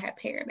carcinogens, they don't have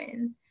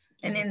parabens.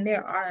 And then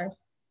there are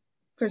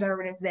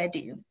preservatives that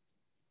do.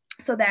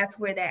 So that's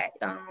where that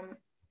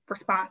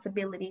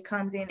responsibility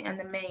comes in, and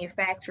the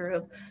manufacturer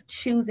of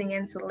choosing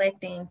and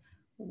selecting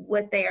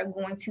what they are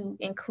going to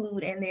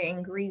include in their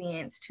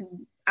ingredients to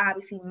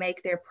obviously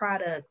make their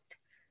product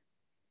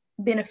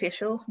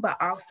beneficial, but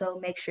also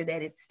make sure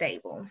that it's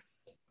stable.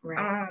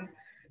 Right.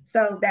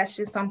 So that's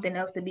just something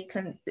else to be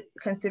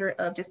considerate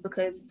of. Just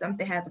because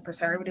something has a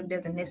preservative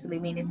doesn't necessarily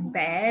mean it's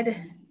bad.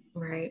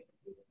 Right.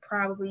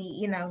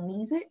 Probably,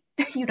 needs it.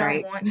 You don't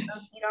Right. want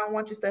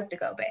your stuff to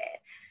go bad,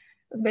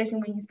 especially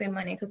when you spend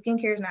money, because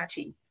skincare is not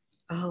cheap.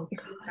 Oh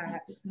God,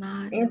 it's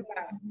not. It's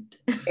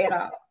not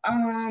at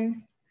all.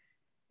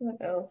 What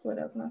else? What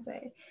else can I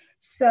say?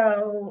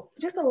 So,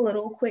 just a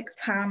little quick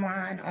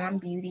timeline on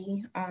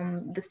beauty,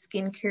 the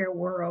skincare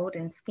world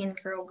and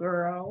skincare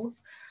girls.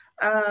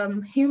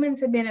 Humans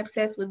have been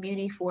obsessed with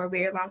beauty for a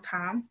very long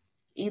time.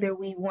 Either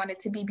we wanted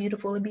to be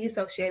beautiful or be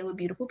associated with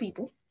beautiful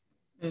people.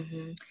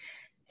 Mm-hmm.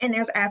 And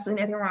there's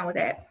absolutely nothing wrong with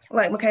that.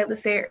 Like Michaela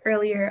said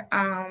earlier,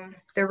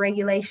 the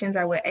regulations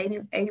are what,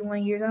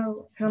 81 years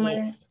old? Something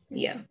like that?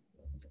 Yeah.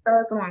 So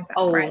it's a long time,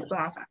 Old. right? It's a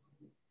long time.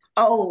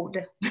 Old.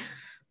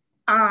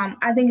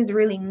 I think it's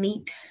really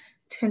neat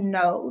to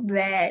know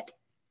that,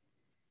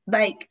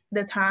 like,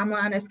 the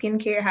timeline of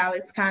skincare, how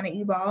it's kind of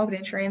evolved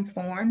and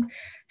transformed,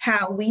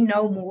 how we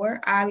know more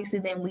obviously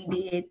than we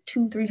did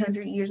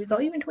 200-300 years ago,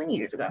 even 20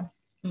 years ago,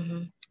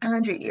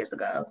 100 years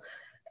ago.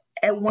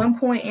 At one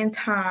point in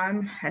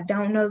time, I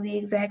don't know the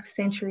exact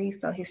century,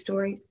 so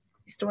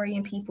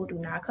historian people do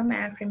not come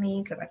after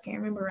me because I can't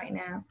remember right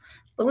now,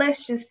 but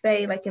let's just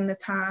say like in the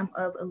time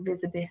of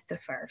Elizabeth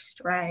I,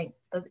 right,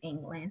 of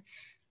England,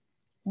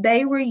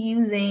 they were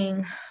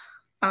using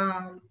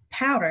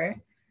powder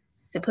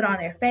to put on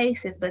their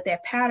faces, but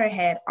that powder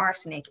had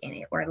arsenic in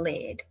it or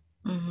lead,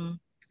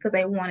 because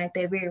they wanted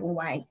their very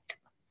white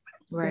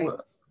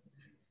look.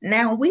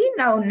 Now we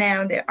know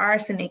now that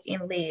arsenic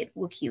and lead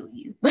will kill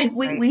you. Like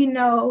we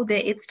know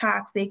that it's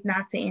toxic,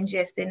 not to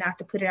ingest it, not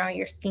to put it on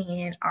your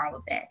skin, all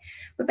of that.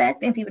 But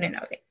back then people didn't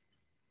know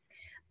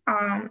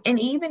that. And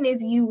even if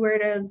you were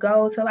to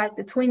go to like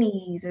the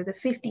 20s or the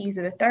 50s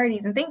or the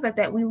 30s and things like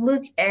that, we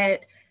look at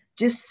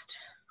just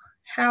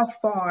how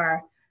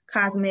far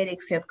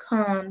cosmetics have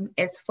come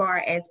as far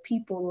as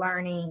people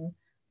learning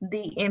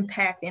the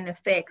impact and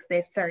effects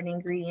that certain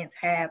ingredients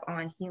have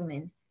on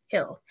human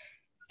health,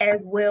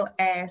 as well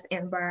as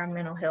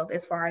environmental health,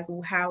 as far as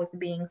how it's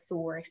being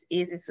sourced.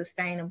 Is it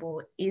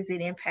sustainable? Is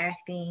it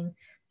impacting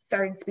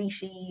certain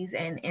species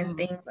and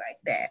things like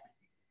that?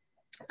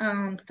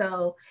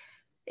 So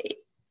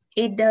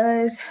it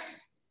does,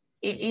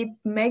 it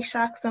may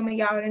shock some of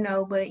y'all to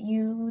know, but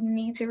you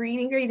need to read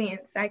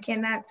ingredients. I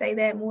cannot say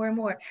that more and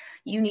more.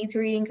 You need to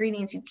read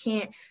ingredients. You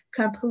can't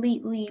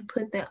completely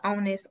put the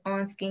onus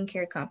on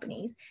skincare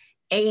companies.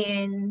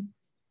 And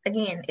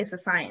again, it's a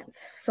science,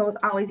 so it's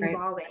always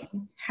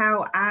evolving.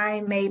 How I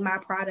made my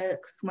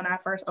products when I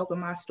first opened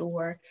my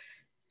store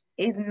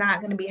is not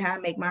going to be how I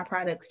make my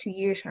products 2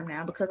 years from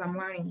now, because I'm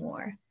learning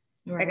more.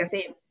 Like I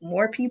said,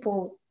 more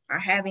people are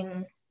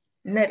having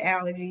nut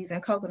allergies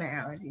and coconut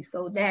allergies,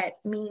 so that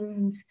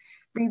means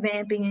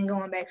revamping and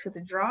going back to the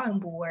drawing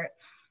board.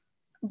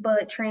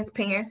 But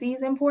transparency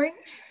is important.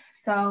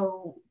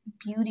 So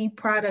beauty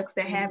products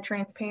that have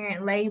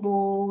transparent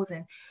labels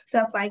and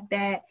stuff like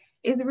that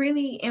is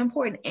really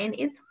important. And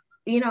it's,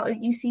 if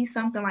you see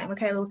something like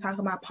Michaela was talking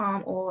about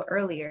palm oil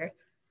earlier,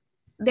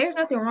 there's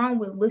nothing wrong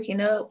with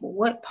looking up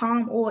what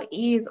palm oil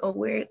is or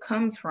where it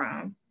comes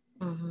from,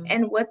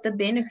 and what the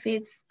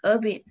benefits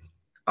of it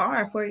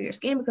are for your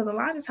skin. Because a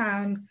lot of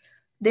times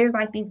there's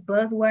like these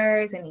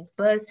buzzwords and these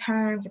buzz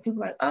terms, and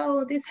people are like,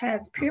 oh, this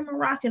has pure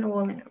Moroccan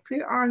oil and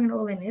pure argan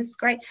oil, and it's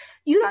great.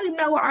 You don't even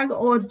know what argan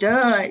oil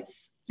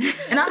does.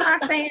 And I'm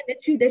not saying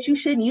that you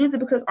shouldn't use it,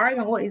 because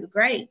argan oil is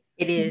great.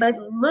 It is. But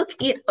look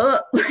it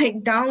up.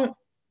 Like, don't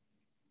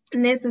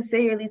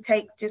necessarily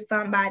take just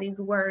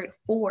somebody's word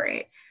for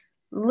it.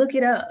 Look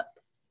it up.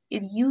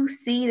 If you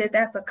see that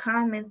that's a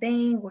common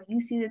thing, or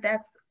you see that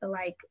that's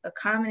like a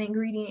common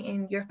ingredient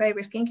in your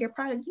favorite skincare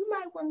product, you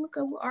might want to look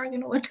up what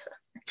argan oil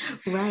does.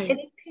 Right.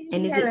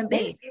 And is it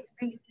safe?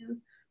 For you,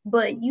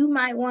 but you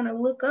might want to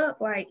look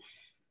up, like,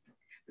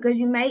 because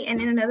you may. And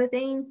then another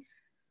thing,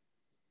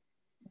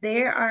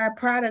 there are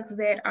products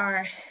that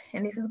are,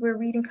 and this is where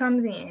reading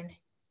comes in,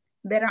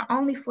 that are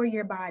only for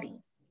your body.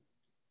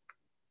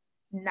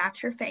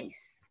 not your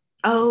face.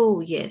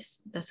 Oh, yes.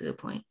 That's a good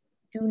point.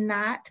 Do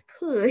not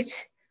put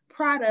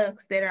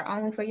products that are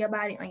only for your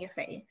body on your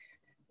face.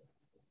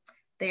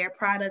 They are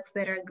products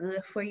that are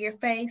good for your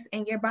face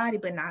and your body,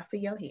 but not for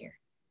your hair.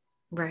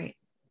 Right.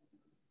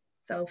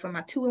 So for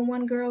my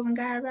 2-in-1 girls and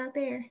guys out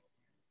there,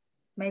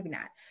 maybe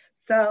not.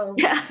 So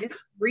Yeah. just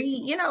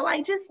read,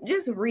 like just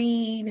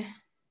read,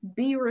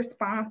 be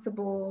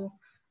responsible,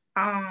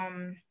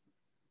 and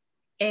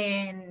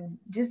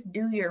just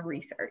do your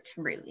research,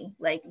 really.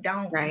 Like,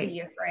 don't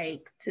be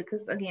afraid to,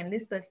 because again,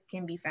 this stuff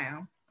can be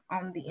found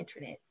on the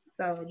internet.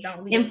 So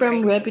don't be And afraid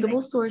from to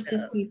reputable say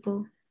sources, stuff.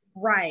 people.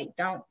 Right.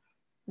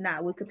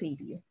 Not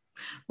Wikipedia.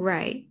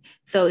 Right.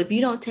 So if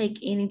you don't take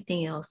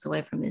anything else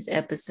away from this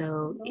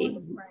episode,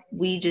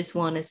 we just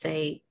want to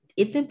say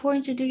it's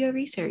important to do your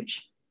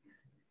research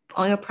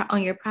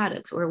on your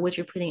products or what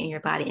you're putting in your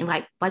body, and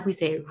like we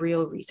said,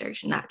 real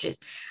research, not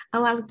just,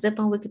 oh, I looked it up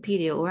on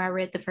Wikipedia, or I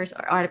read the first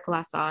article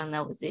I saw and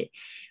that was it.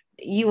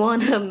 You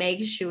want to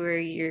make sure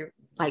you're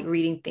like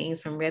reading things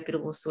from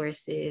reputable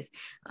sources,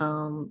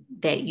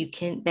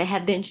 that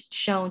have been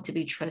shown to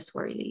be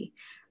trustworthy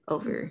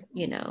over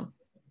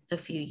a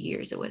few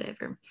years or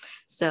whatever.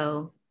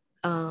 So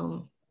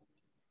so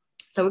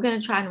we're going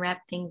to try and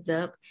wrap things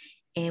up.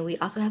 And we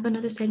also have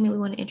another segment we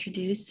want to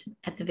introduce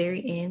at the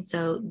very end.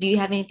 So do you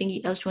have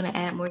anything else you want to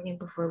add, Morgan,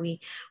 before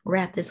we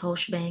wrap this whole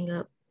shebang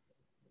up?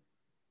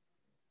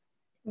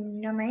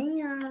 No,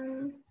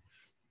 ma'am.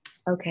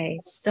 Okay,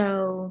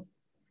 so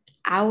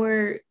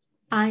our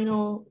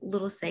final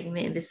little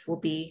segment, and this will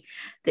be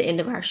the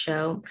end of our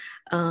show.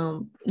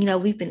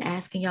 We've been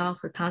asking y'all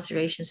for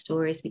conservation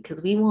stories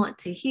because we want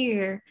to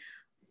hear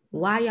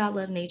why y'all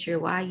love nature,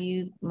 why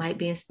you might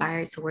be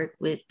inspired to work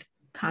with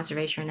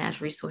conservation or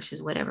natural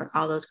resources, whatever,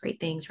 all those great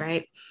things,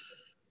 right?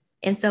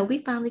 And so we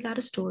finally got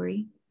a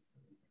story.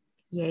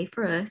 Yay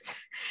for us.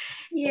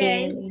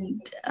 Yay.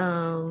 And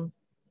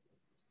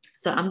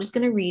so I'm just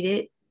going to read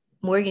it.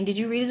 Morgan, did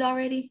you read it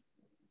already?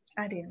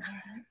 I did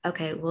not.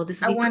 Okay, well,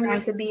 this will be I wanted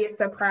it to be a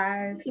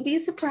surprise. This will be a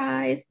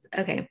surprise.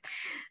 Okay,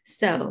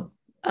 so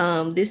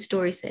this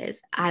story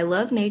says, I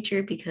love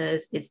nature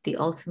because it's the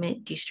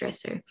ultimate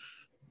de-stressor.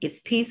 It's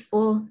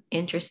peaceful,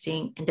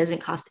 interesting, and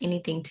doesn't cost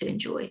anything to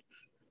enjoy.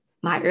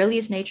 My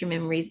earliest nature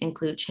memories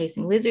include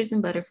chasing lizards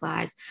and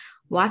butterflies,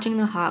 watching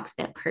the hawks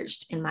that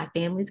perched in my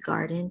family's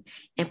garden,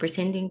 and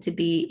pretending to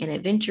be an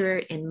adventurer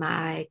in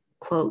my,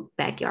 quote,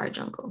 backyard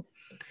jungle.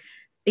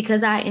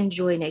 Because I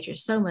enjoy nature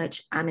so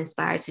much, I'm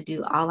inspired to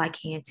do all I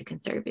can to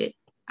conserve it.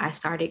 I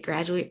started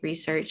graduate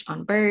research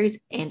on birds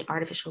and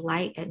artificial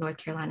light at North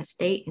Carolina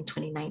State in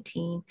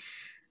 2019.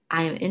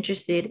 I am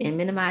interested in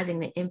minimizing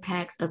the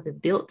impacts of the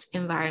built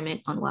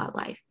environment on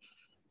wildlife.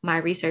 My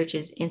research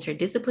is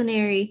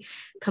interdisciplinary,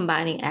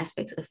 combining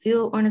aspects of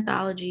field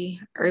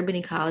ornithology, urban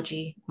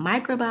ecology,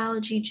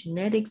 microbiology,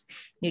 genetics,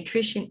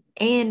 nutrition,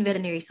 and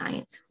veterinary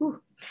science. Whew.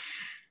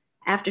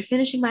 After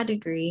finishing my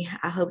degree,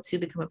 I hope to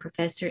become a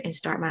professor and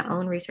start my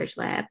own research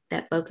lab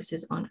that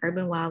focuses on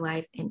urban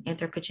wildlife and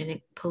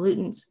anthropogenic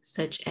pollutants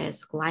such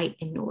as light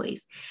and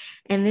noise.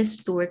 And this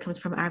story comes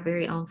from our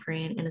very own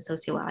friend and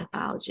associate wildlife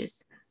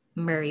biologist,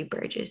 Murray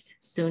Burgess,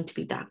 soon to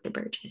be Dr.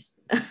 Burgess.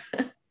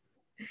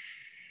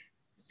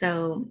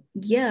 So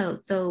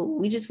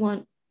we just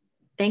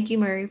thank you,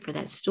 Murray, for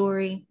that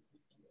story.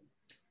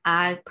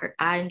 I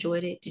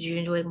enjoyed it. Did you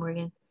enjoy it,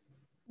 Morgan?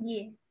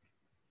 Yeah.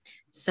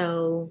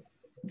 So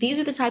these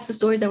are the types of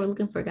stories that we're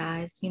looking for,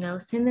 guys.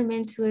 Send them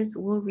in to us.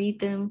 We'll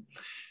read them.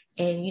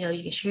 And, you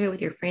can share it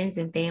with your friends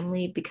and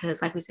family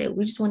because, like we said,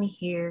 we just want to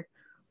hear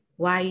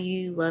why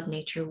you love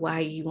nature, why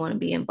you want to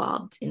be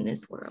involved in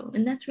this world.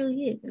 And that's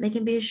really it. They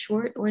can be as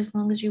short or as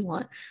long as you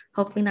want.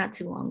 Hopefully not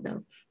too long,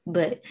 though.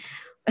 But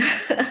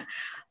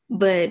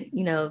but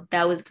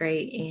that was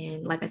great.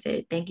 And like I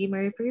said, thank you,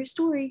 Murray, for your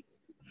story.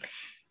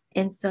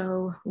 And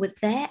so with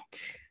that,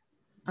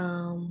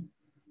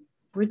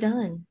 we're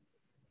done.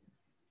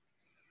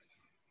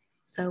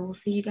 So we'll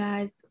see you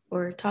guys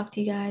or talk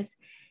to you guys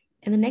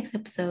in the next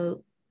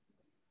episode.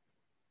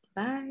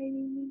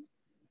 Bye.